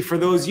basically for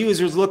those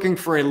users looking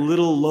for a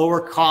little lower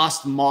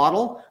cost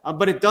model,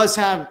 but it does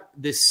have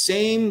the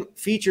same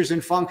features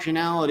and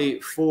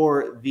functionality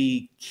for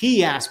the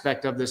key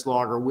aspect of this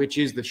logger, which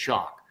is the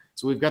shock.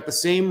 So we've got the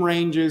same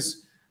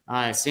ranges,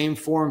 same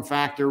form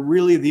factor.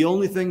 Really, the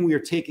only thing we are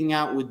taking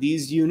out with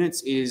these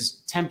units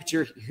is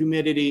temperature,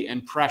 humidity,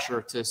 and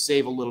pressure to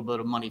save a little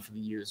bit of money for the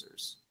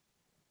users.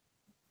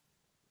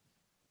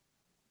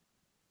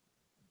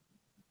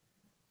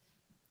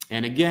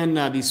 And again,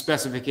 these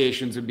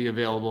specifications would be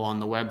available on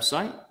the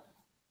website.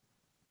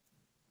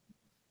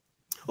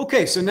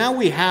 Okay, so now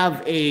we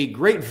have a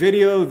great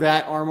video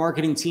that our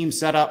marketing team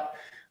set up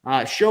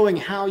showing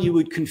how you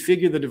would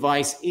configure the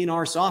device in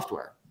our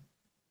software.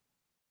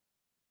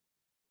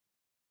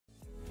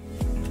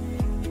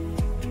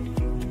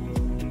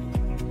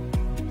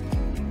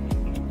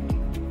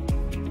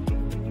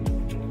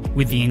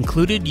 With the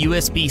included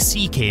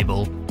USB-C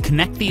cable,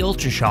 connect the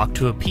Ultrashock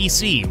to a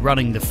PC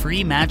running the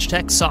free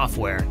MadgeTech's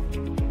software.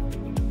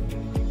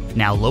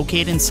 Now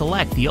locate and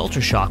select the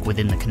Ultrashock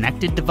within the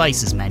Connected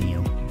Devices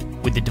menu.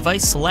 With the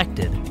device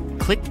selected,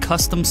 click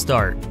Custom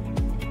Start.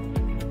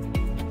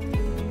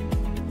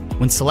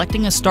 When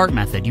selecting a start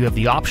method, you have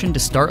the option to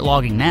start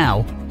logging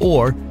now,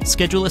 or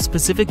schedule a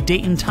specific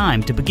date and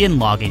time to begin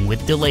logging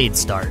with delayed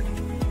start.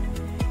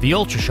 The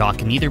Ultrashock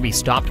can either be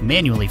stopped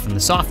manually from the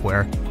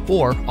software,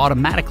 or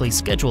automatically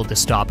scheduled to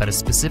stop at a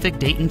specific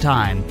date and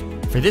time.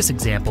 For this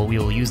example, we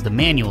will use the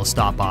manual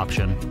stop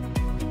option.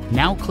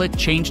 Now click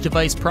Change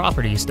Device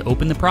Properties to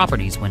open the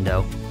Properties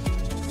window.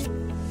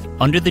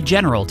 Under the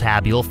General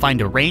tab, you'll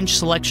find a Range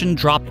Selection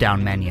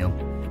drop-down menu.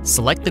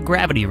 Select the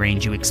gravity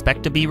range you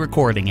expect to be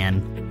recording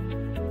in.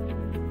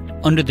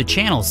 Under the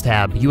Channels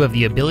tab, you have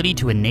the ability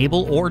to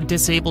enable or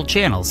disable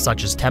channels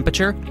such as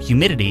temperature,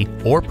 humidity,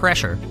 or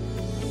pressure.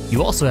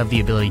 You also have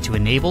the ability to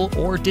enable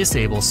or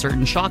disable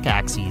certain shock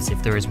axes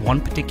if there is one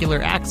particular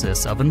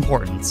axis of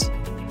importance.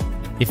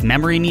 If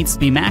memory needs to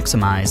be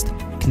maximized,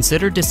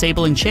 consider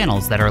disabling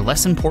channels that are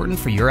less important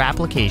for your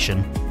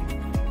application.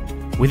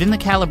 Within the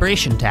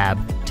Calibration tab,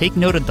 take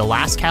note of the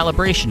last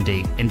calibration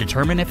date and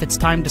determine if it's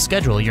time to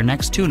schedule your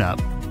next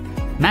tune-up.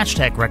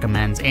 MadgeTech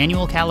recommends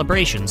annual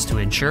calibrations to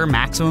ensure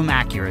maximum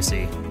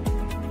accuracy.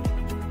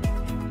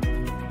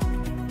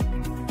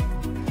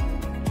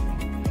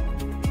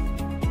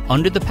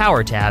 Under the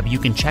Power tab, you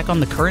can check on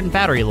the current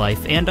battery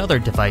life and other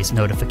device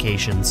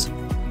notifications.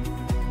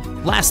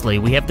 Lastly,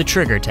 we have the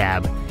Trigger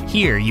tab.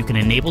 Here, you can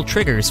enable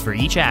triggers for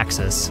each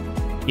axis.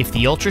 If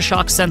the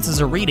Ultrashock senses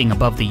a reading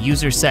above the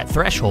user's set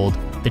threshold,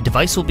 the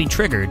device will be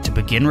triggered to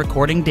begin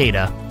recording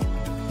data.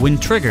 When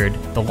triggered,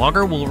 the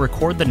logger will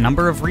record the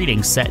number of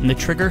readings set in the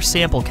Trigger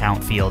Sample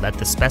Count field at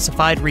the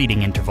specified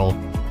reading interval.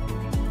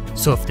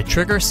 So if the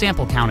trigger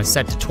sample count is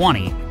set to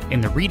 20,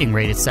 and the reading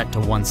rate is set to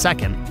 1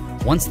 second,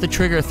 once the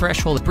trigger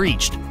threshold is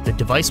breached, the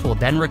device will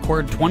then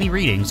record 20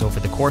 readings over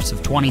the course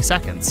of 20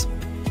 seconds.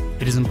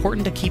 It is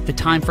important to keep the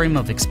time frame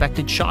of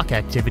expected shock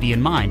activity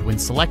in mind when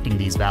selecting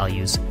these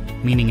values,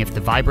 meaning if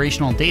the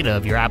vibrational data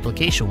of your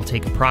application will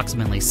take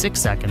approximately 6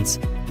 seconds,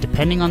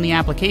 depending on the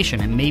application,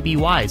 it may be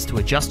wise to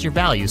adjust your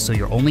values so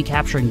you're only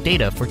capturing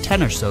data for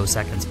 10 or so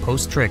seconds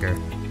post-trigger.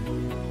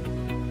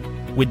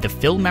 With the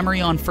Fill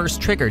Memory on First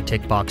Trigger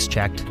tick box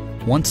checked,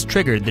 once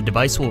triggered, the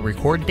device will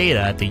record data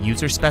at the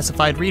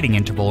user-specified reading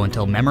interval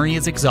until memory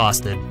is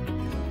exhausted.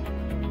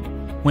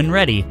 When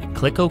ready,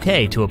 click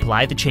OK to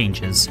apply the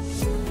changes.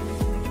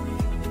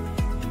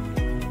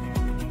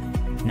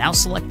 Now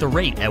select the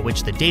rate at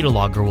which the data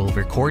logger will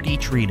record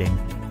each reading.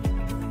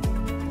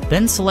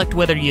 Then select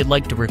whether you'd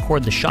like to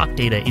record the shock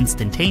data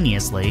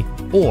instantaneously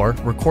or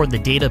record the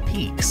data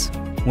peaks.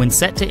 When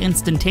set to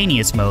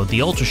instantaneous mode, the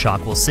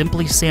Ultrashock will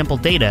simply sample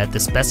data at the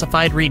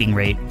specified reading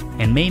rate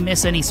and may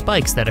miss any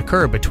spikes that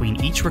occur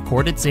between each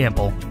recorded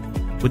sample.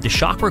 With the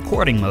shock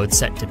recording mode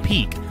set to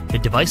peak, the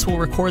device will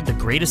record the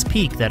greatest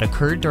peak that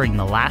occurred during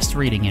the last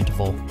reading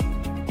interval.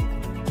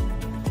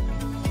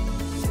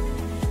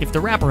 If the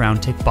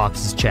wraparound tick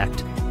box is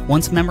checked,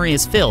 once memory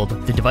is filled,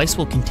 the device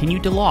will continue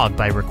to log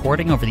by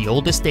recording over the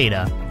oldest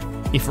data.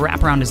 If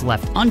wraparound is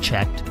left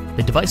unchecked,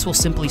 the device will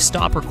simply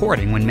stop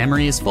recording when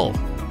memory is full.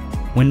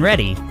 When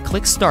ready,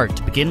 click Start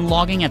to begin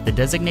logging at the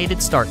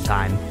designated start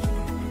time.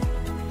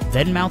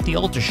 Then mount the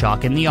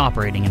Ultrashock in the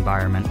operating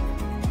environment.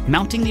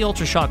 Mounting the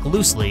Ultrashock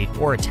loosely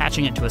or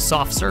attaching it to a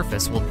soft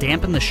surface will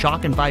dampen the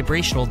shock and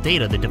vibrational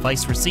data the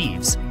device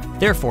receives.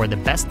 Therefore, the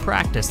best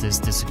practice is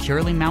to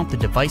securely mount the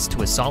device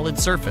to a solid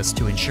surface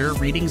to ensure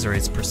readings are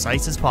as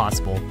precise as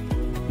possible.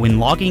 When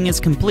logging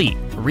is complete,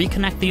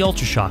 reconnect the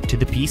Ultrashock to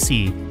the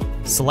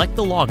PC. Select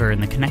the logger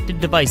in the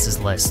Connected Devices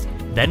list,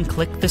 then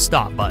click the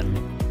Stop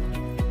button.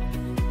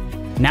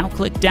 Now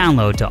click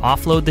Download to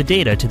offload the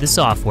data to the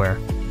software.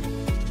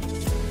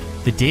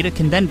 The data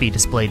can then be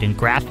displayed in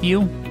graph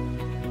view,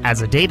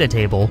 as a data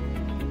table,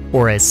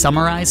 or as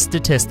summarized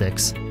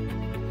statistics.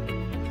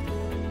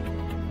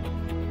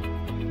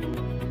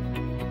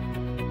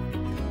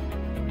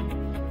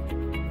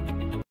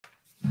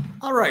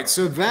 All right,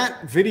 so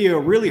that video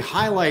really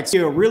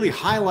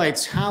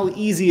highlights how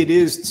easy it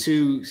is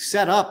to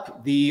set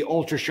up the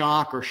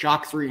UltraShock or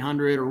Shock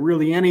 300 or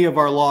really any of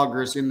our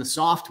loggers in the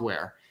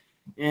software.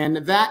 And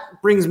that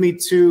brings me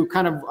to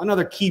kind of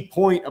another key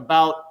point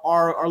about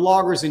our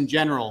loggers in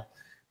general,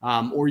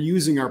 or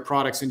using our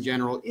products in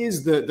general,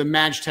 is the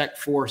MadgeTech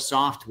 4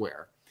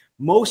 software.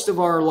 Most of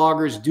our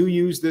loggers do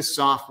use this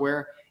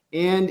software,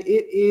 and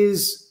it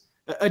is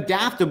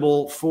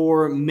adaptable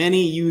for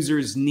many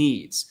users'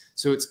 needs.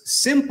 So it's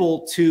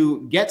simple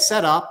to get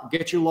set up,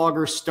 get your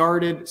logger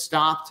started,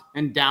 stopped,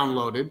 and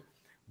downloaded,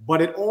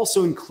 but it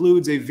also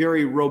includes a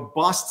very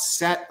robust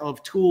set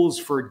of tools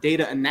for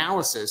data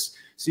analysis,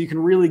 so you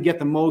can really get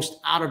the most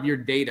out of your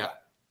data.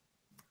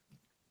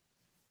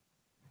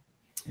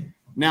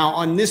 Now,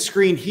 on this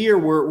screen here,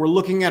 we're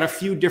looking at a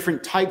few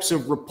different types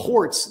of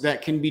reports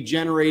that can be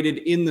generated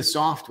in the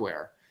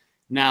software.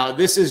 Now,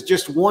 this is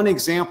just one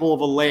example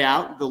of a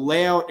layout. The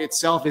layout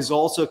itself is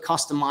also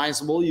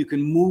customizable. You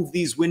can move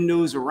these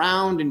windows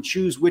around and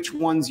choose which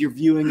ones you're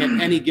viewing at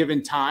any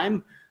given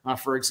time.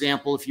 For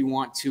example, if you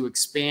want to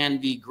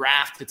expand the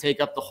graph to take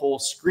up the whole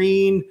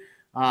screen,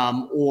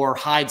 or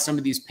hide some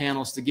of these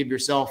panels to give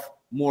yourself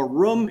more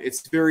room,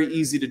 it's very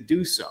easy to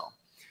do so.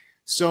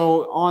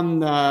 So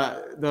on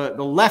the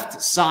left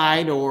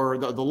side, or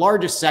the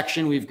largest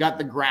section, we've got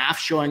the graph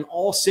showing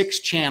all 6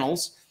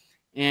 channels.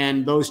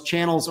 And those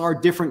channels are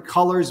different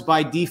colors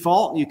by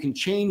default. You can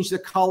change the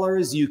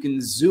colors, you can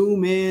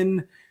zoom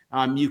in,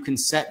 you can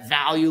set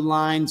value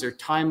lines or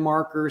time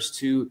markers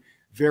to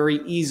very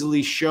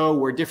easily show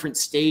where different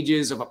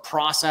stages of a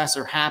process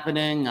are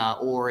happening,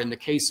 or in the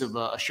case of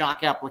a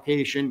shock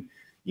application,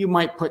 you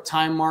might put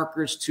time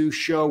markers to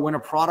show when a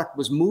product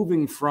was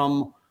moving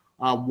from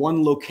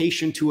one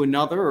location to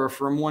another, or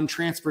from one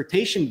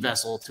transportation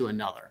vessel to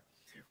another.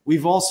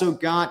 We've also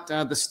got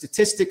the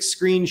statistics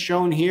screen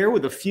shown here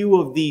with a few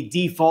of the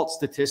default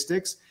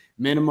statistics: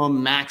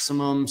 minimum,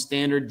 maximum,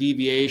 standard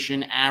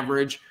deviation,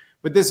 average.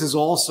 But this is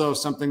also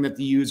something that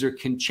the user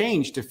can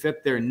change to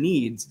fit their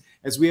needs,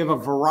 as we have a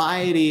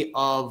variety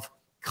of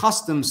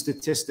custom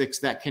statistics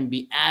that can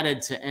be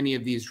added to any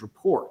of these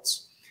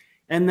reports.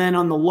 And then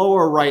on the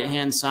lower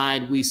right-hand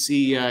side, we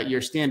see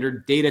your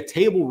standard data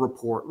table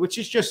report, which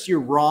is just your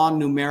raw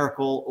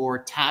numerical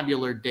or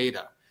tabular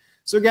data.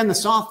 So again, the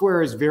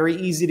software is very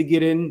easy to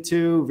get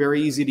into, very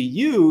easy to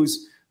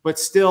use, but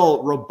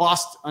still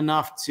robust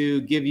enough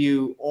to give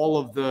you all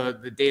of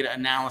the data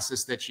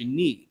analysis that you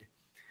need.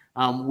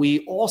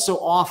 We also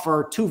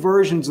offer 2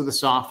 versions of the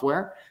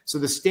software. So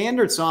the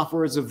standard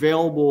software is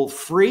available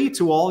free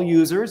to all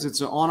users.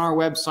 It's on our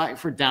website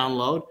for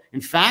download.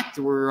 In fact,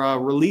 we're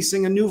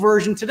releasing a new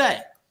version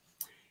today.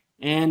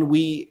 And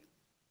we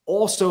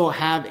also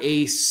have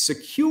a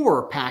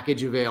secure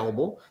package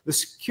available. The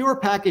secure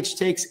package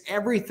takes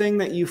everything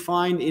that you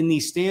find in the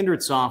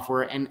standard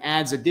software and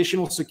adds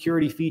additional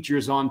security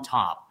features on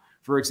top.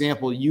 For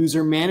example,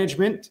 user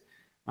management,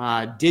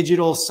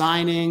 digital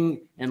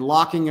signing and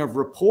locking of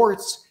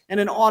reports, and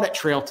an audit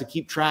trail to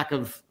keep track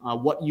of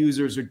what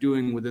users are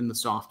doing within the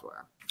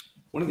software.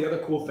 One of the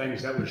other cool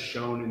things that was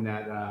shown in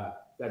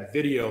that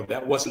video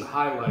that wasn't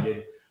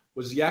highlighted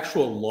was the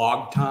actual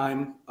log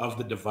time of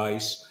the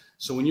device.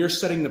 So when you're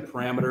setting the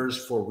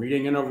parameters for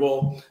reading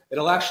interval,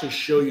 it'll actually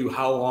show you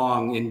how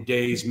long in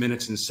days,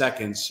 minutes, and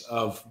seconds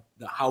of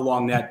how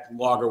long that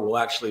logger will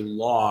actually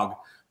log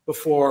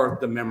before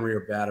the memory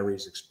or battery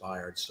is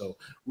expired. So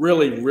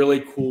really,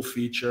 really cool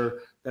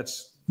feature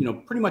that's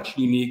pretty much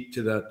unique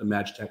to the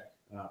MadgeTech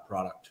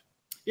product.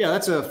 Yeah,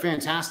 that's a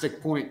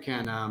fantastic point,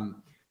 Ken.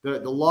 The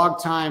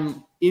log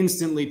time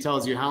instantly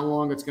tells you how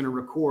long it's going to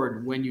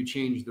record when you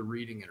change the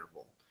reading interval.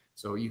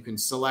 So you can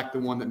select the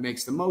one that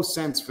makes the most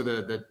sense for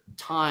the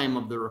time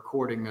of the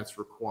recording that's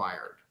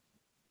required.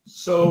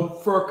 So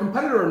for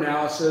competitor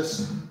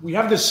analysis, we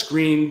have this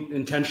screen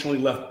intentionally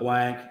left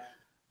blank.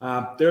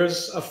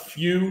 There's a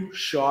few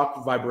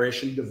shock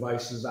vibration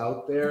devices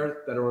out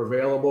there that are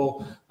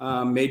available,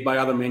 made by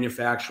other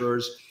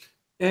manufacturers.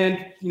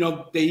 And,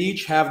 they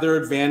each have their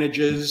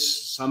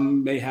advantages.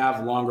 Some may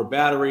have longer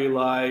battery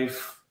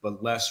life,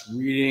 but less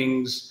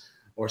readings.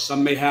 Or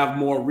some may have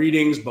more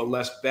readings, but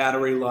less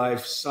battery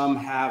life. Some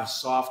have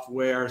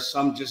software.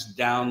 Some just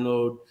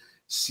download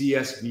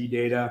CSV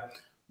data.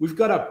 We've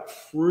got a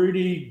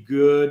pretty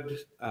good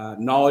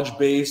knowledge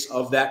base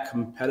of that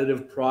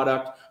competitive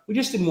product. We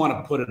just didn't want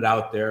to put it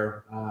out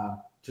there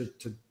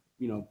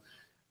to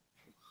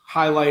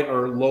highlight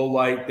or low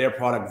light their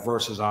product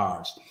versus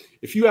ours.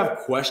 If you have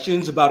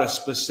questions about a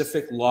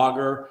specific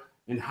logger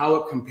and how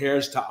it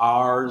compares to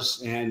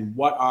ours and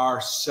what our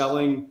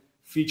selling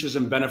features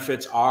and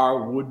benefits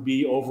would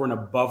be over and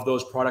above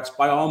those products,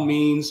 by all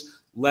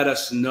means, let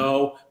us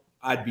know.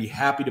 I'd be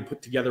happy to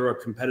put together a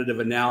competitive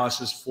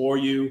analysis for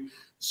you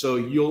so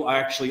you'll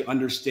actually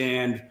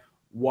understand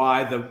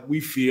why we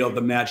feel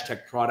the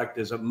MadgeTech product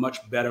is a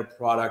much better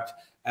product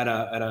at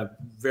a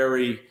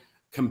very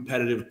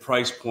competitive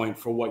price point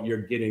for what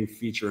you're getting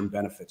feature and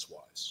benefits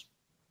wise.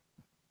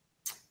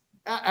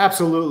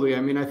 Absolutely. I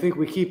mean, I think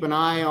we keep an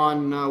eye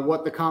on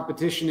what the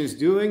competition is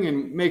doing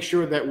and make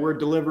sure that we're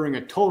delivering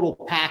a total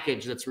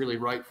package that's really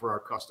right for our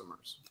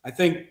customers. I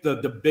think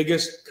the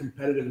biggest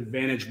competitive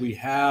advantage we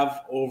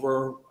have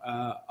over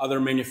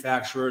other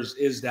manufacturers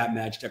is that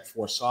MadgeTech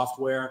 4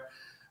 software.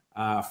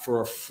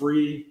 For a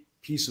free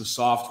piece of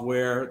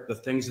software, the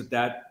things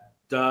that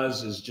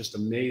does is just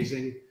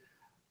amazing.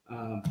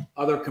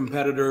 Other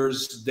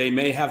competitors, they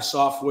may have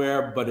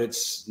software, but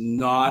it's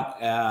not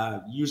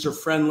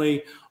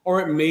user-friendly, or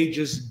it may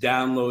just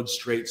download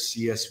straight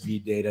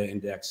CSV data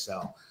into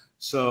Excel.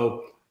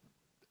 So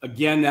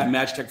again, that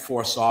MadgeTech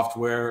 4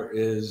 software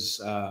is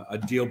a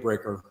deal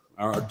breaker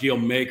or a deal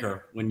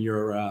maker when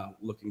you're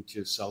looking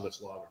to sell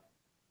this logger.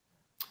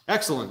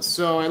 Excellent.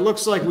 So it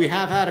looks like we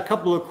have had a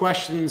couple of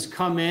questions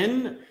come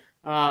in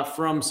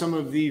from some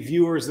of the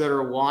viewers that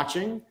are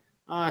watching.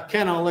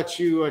 Ken, I'll let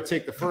you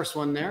take the first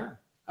one there.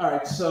 All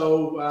right.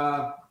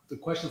 So the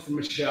question from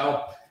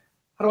Michelle: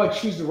 how do I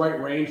choose the right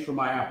range for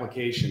my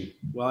application?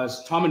 Well,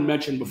 as Tom had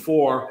mentioned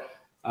before,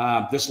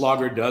 this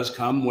logger does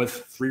come with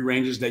 3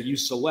 ranges that you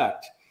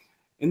select.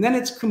 And then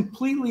it's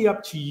completely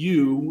up to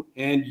you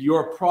and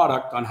your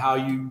product on how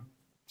you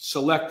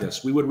select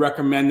this. We would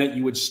recommend that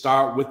you would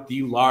start with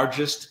the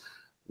largest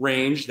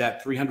range,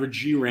 that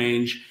 300G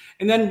range,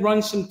 and then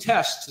run some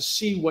tests to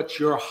see what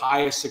your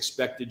highest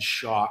expected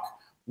shock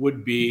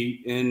would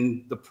be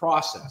in the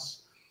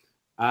process.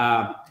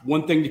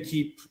 One thing to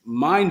keep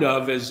mind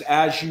of is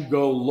as you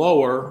go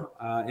lower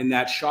in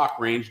that shock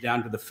range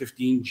down to the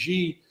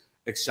 15G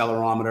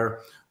accelerometer,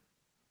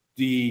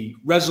 the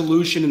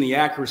resolution and the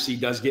accuracy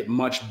does get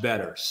much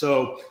better.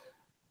 So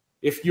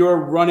if you're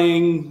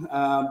running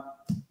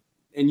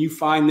and you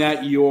find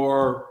that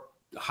your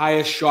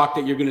highest shock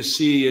that you're going to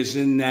see is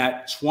in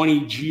that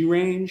 20G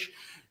range,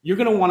 you're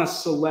going to want to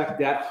select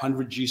that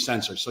 100G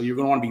sensor. So you're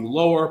going to want to be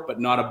lower, but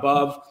not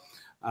above,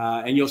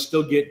 and you'll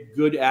still get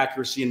good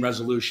accuracy and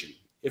resolution.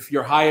 If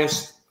your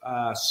highest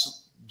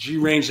G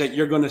range that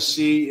you're going to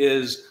see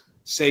is,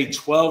 say,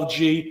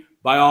 12G,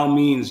 by all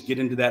means, get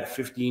into that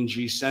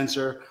 15G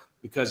sensor,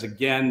 because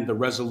again, the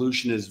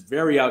resolution is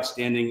very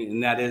outstanding,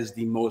 and that is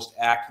the most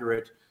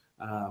accurate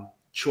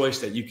choice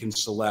that you can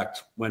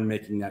select when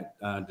making that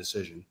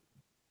decision.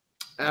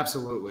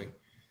 Absolutely.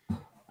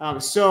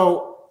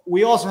 So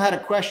we also had a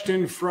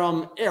question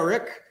from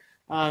Eric,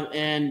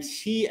 and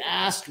he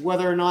asked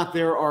whether or not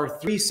there are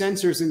 3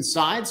 sensors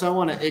inside. So I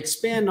want to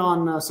expand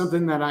on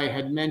something that I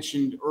had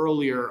mentioned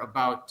earlier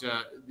about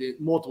the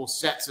multiple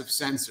sets of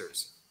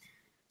sensors.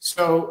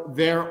 So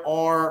there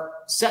are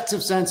sets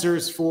of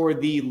sensors for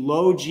the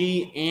low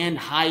G and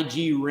high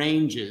G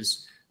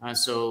ranges.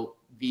 So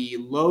the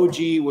low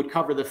G would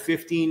cover the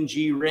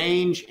 15G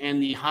range,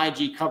 and the high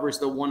G covers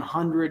the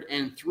 100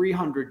 and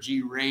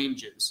 300G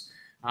ranges.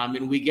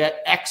 And we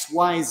get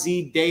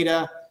XYZ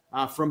data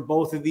from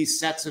both of these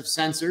sets of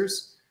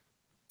sensors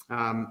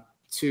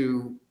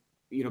to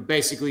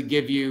basically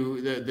give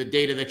you the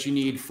data that you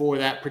need for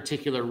that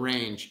particular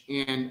range.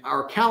 And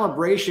our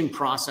calibration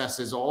process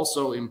has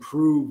also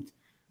improved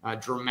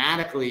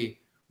dramatically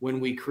when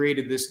we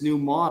created this new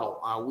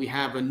model. We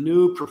have a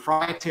new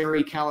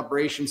proprietary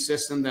calibration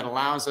system that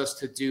allows us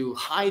to do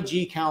high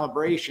G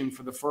calibration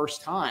for the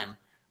first time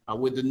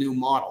with the new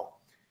model.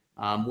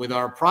 With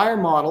our prior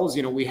models,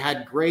 we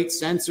had great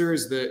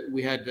sensors, that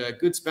we had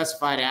good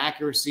specified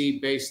accuracy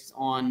based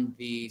on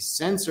the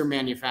sensor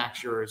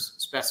manufacturer's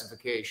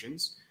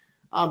specifications,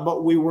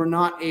 but we were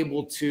not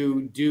able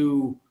to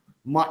do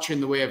much in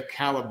the way of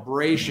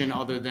calibration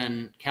other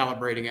than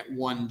calibrating at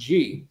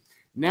 1G.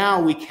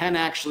 Now we can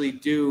actually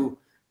do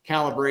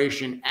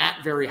calibration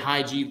at very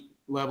high G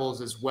levels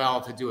as well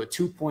to do a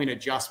 2-point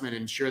adjustment,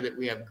 and ensure that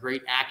we have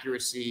great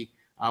accuracy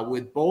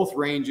with both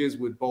ranges,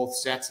 with both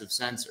sets of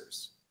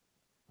sensors.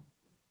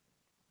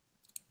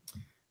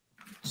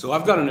 So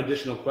I've got an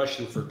additional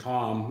question for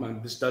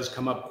Tom. This does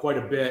come up quite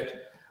a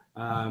bit,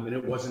 and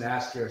it wasn't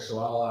asked here, so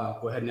I'll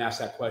go ahead and ask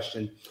that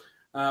question.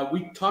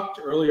 We talked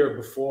earlier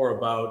before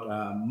about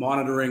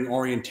monitoring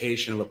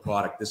orientation of a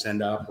product, this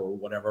end up or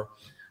whatever.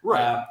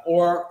 Right.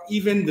 Or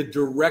even the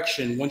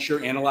direction. Once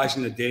you're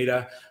analyzing the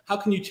data, how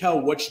can you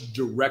tell which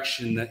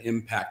direction the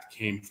impact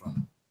came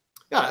from?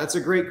 Yeah, that's a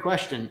great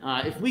question.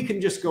 If we can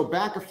just go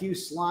back a few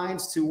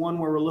slides to one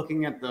where we're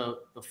looking at the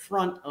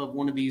front of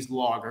one of these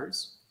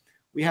loggers.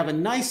 We have a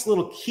nice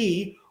little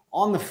key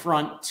on the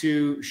front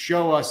to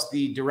show us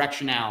the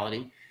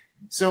directionality.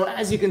 So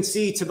as you can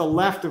see to the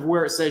left of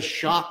where it says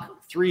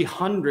shock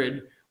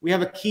 300, we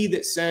have a key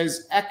that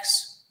says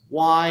X,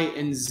 Y,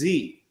 and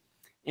Z.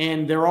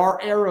 And there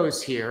are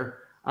arrows here.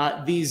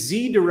 The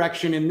Z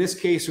direction in this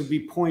case would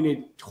be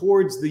pointed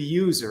towards the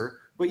user,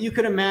 but you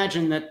could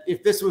imagine that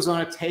if this was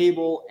on a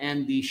table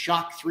and the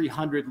shock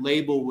 300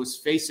 label was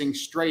facing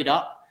straight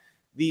up,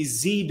 the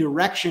Z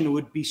direction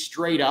would be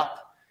straight up,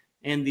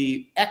 and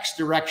the X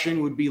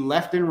direction would be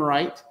left and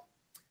right.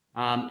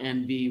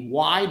 And the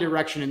Y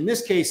direction in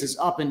this case is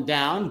up and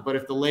down, but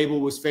if the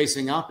label was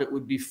facing up, it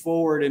would be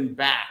forward and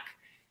back.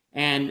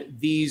 And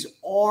these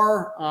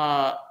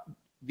are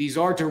these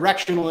are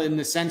directional in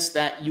the sense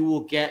that you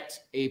will get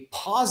a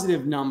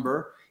positive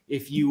number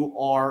if you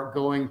are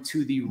going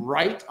to the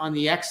right on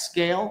the X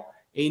scale,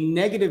 a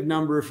negative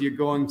number if you're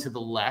going to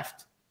the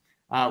left.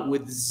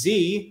 With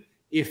Z,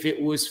 if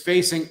it was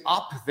facing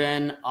up,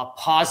 then a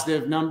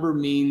positive number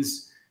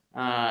means,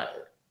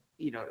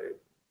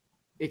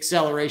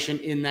 acceleration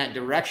in that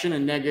direction. A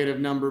negative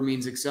number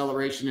means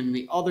acceleration in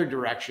the other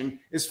direction.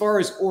 As far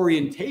as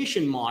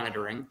orientation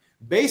monitoring,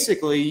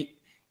 basically,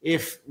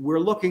 if we're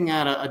looking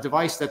at a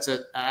device that's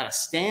at a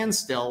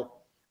standstill,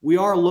 we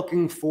are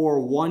looking for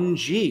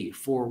 1G,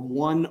 for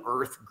 1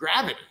 Earth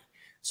gravity.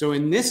 So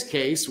in this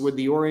case, with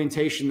the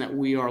orientation that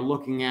we are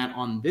looking at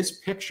on this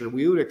picture,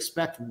 we would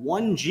expect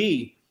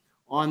 1G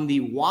on the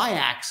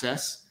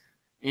y-axis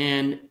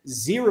and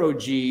 0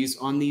 Gs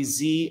on the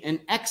z and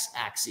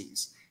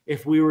x-axes.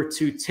 If we were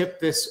to tip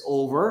this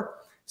over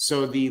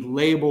so the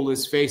label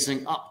is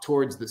facing up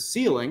towards the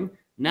ceiling,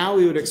 now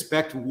we would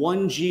expect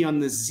 1G on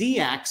the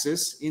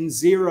z-axis and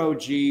 0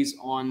 Gs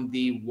on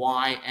the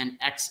y and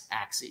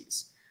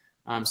x-axes.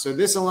 So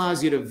this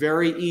allows you to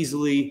very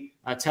easily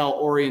tell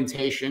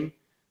orientation.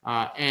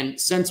 And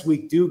since we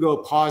do go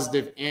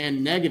positive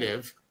and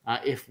negative,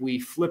 if we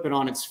flip it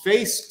on its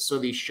face, so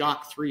the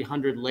Shock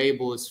 300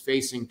 label is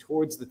facing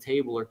towards the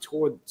table or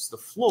towards the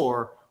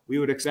floor, we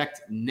would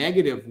expect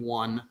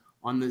 -1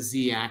 on the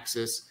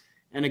z-axis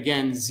and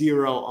again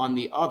 0 on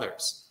the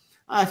others.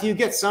 If you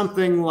get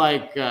something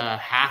like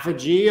half a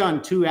G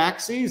on 2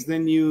 axes,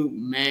 then you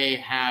may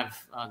have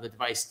the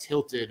device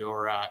tilted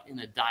or in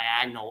a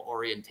diagonal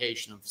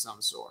orientation of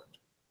some sort.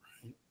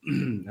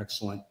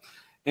 Excellent.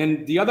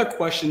 And the other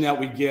question that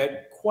we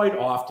get quite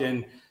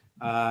often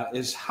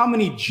is how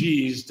many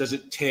Gs does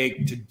it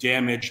take to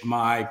damage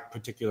my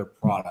particular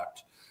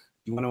product?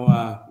 You want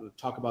to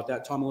talk about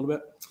that, Tom, a little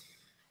bit?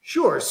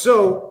 Sure.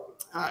 So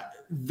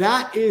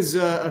that is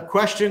a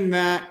question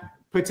that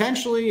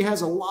potentially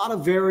has a lot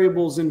of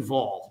variables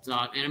involved.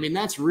 And I mean,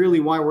 that's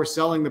really why we're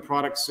selling the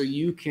product, so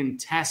you can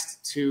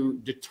test to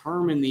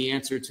determine the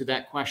answer to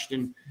that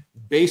question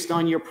based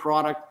on your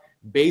product,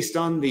 based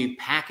on the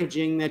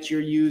packaging that you're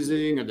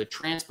using or the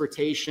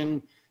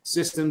transportation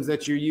systems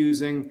that you're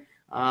using,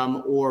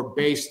 or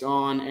based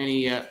on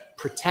any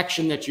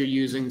protection that you're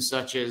using,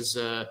 such as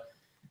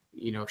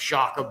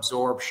shock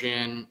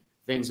absorption,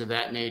 things of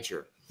that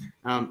nature.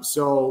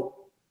 So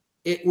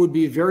it would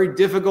be very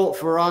difficult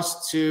for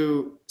us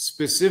to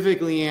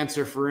specifically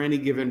answer for any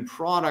given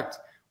product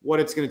what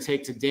it's going to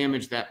take to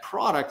damage that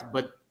product,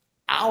 but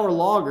our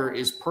logger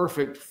is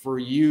perfect for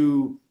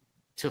you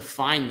to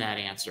find that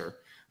answer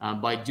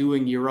by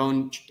doing your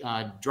own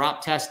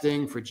drop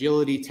testing,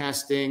 fragility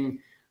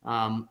testing,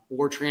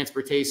 or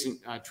transportation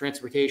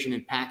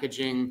and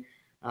packaging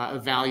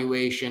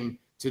evaluation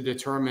to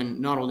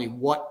determine not only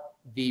what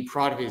the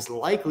product is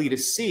likely to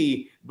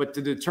see, but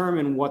to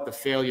determine what the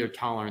failure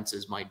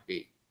tolerances might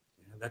be.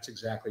 Yeah, that's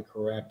exactly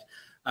correct.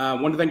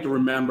 One thing to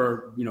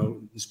remember,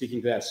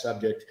 speaking to that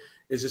subject,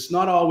 is it's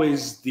not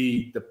always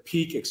the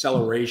peak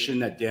acceleration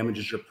that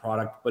damages your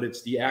product, but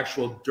it's the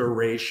actual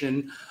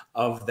duration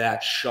of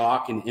that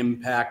shock and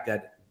impact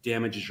that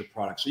damages your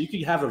product. So you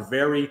could have a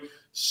very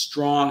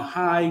strong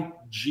high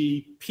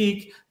G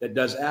peak that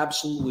does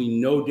absolutely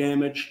no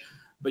damage,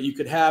 but you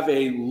could have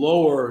a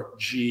lower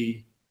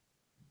G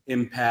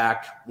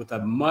impact with a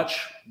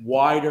much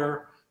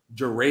wider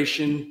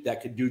duration that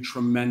could do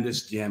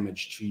tremendous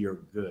damage to your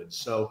goods.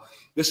 So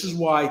this is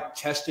why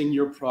testing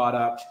your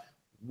product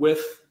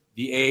with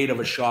the aid of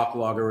a shock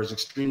logger is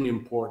extremely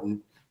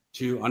important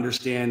to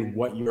understand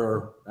what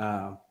your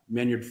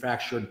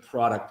manufactured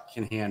product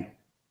can handle.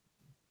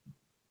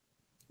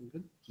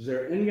 Good. Is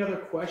there any other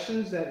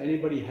questions that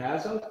anybody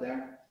has out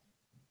there?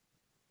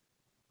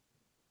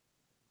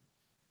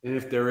 And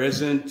if there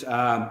isn't,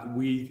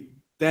 we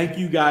thank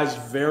you guys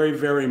very,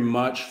 very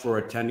much for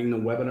attending the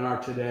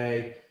webinar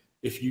today.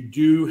 If you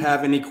do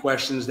have any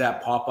questions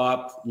that pop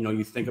up,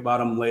 you think about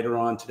them later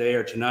on today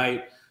or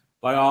tonight,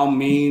 by all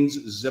means,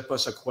 zip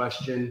us a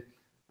question.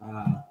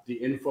 The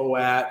info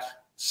at,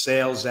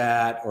 sales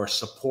at, or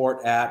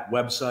support at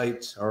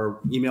websites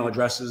or email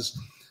addresses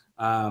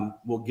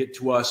will get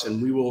to us,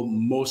 and we will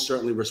most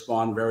certainly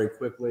respond very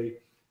quickly.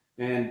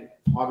 And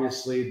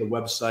obviously the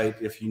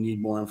website, if you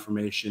need more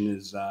information,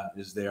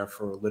 is there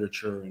for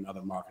literature and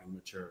other marketing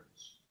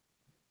materials.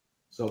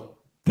 So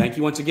thank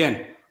you once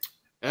again.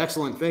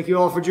 Excellent. Thank you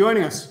all for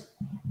joining us.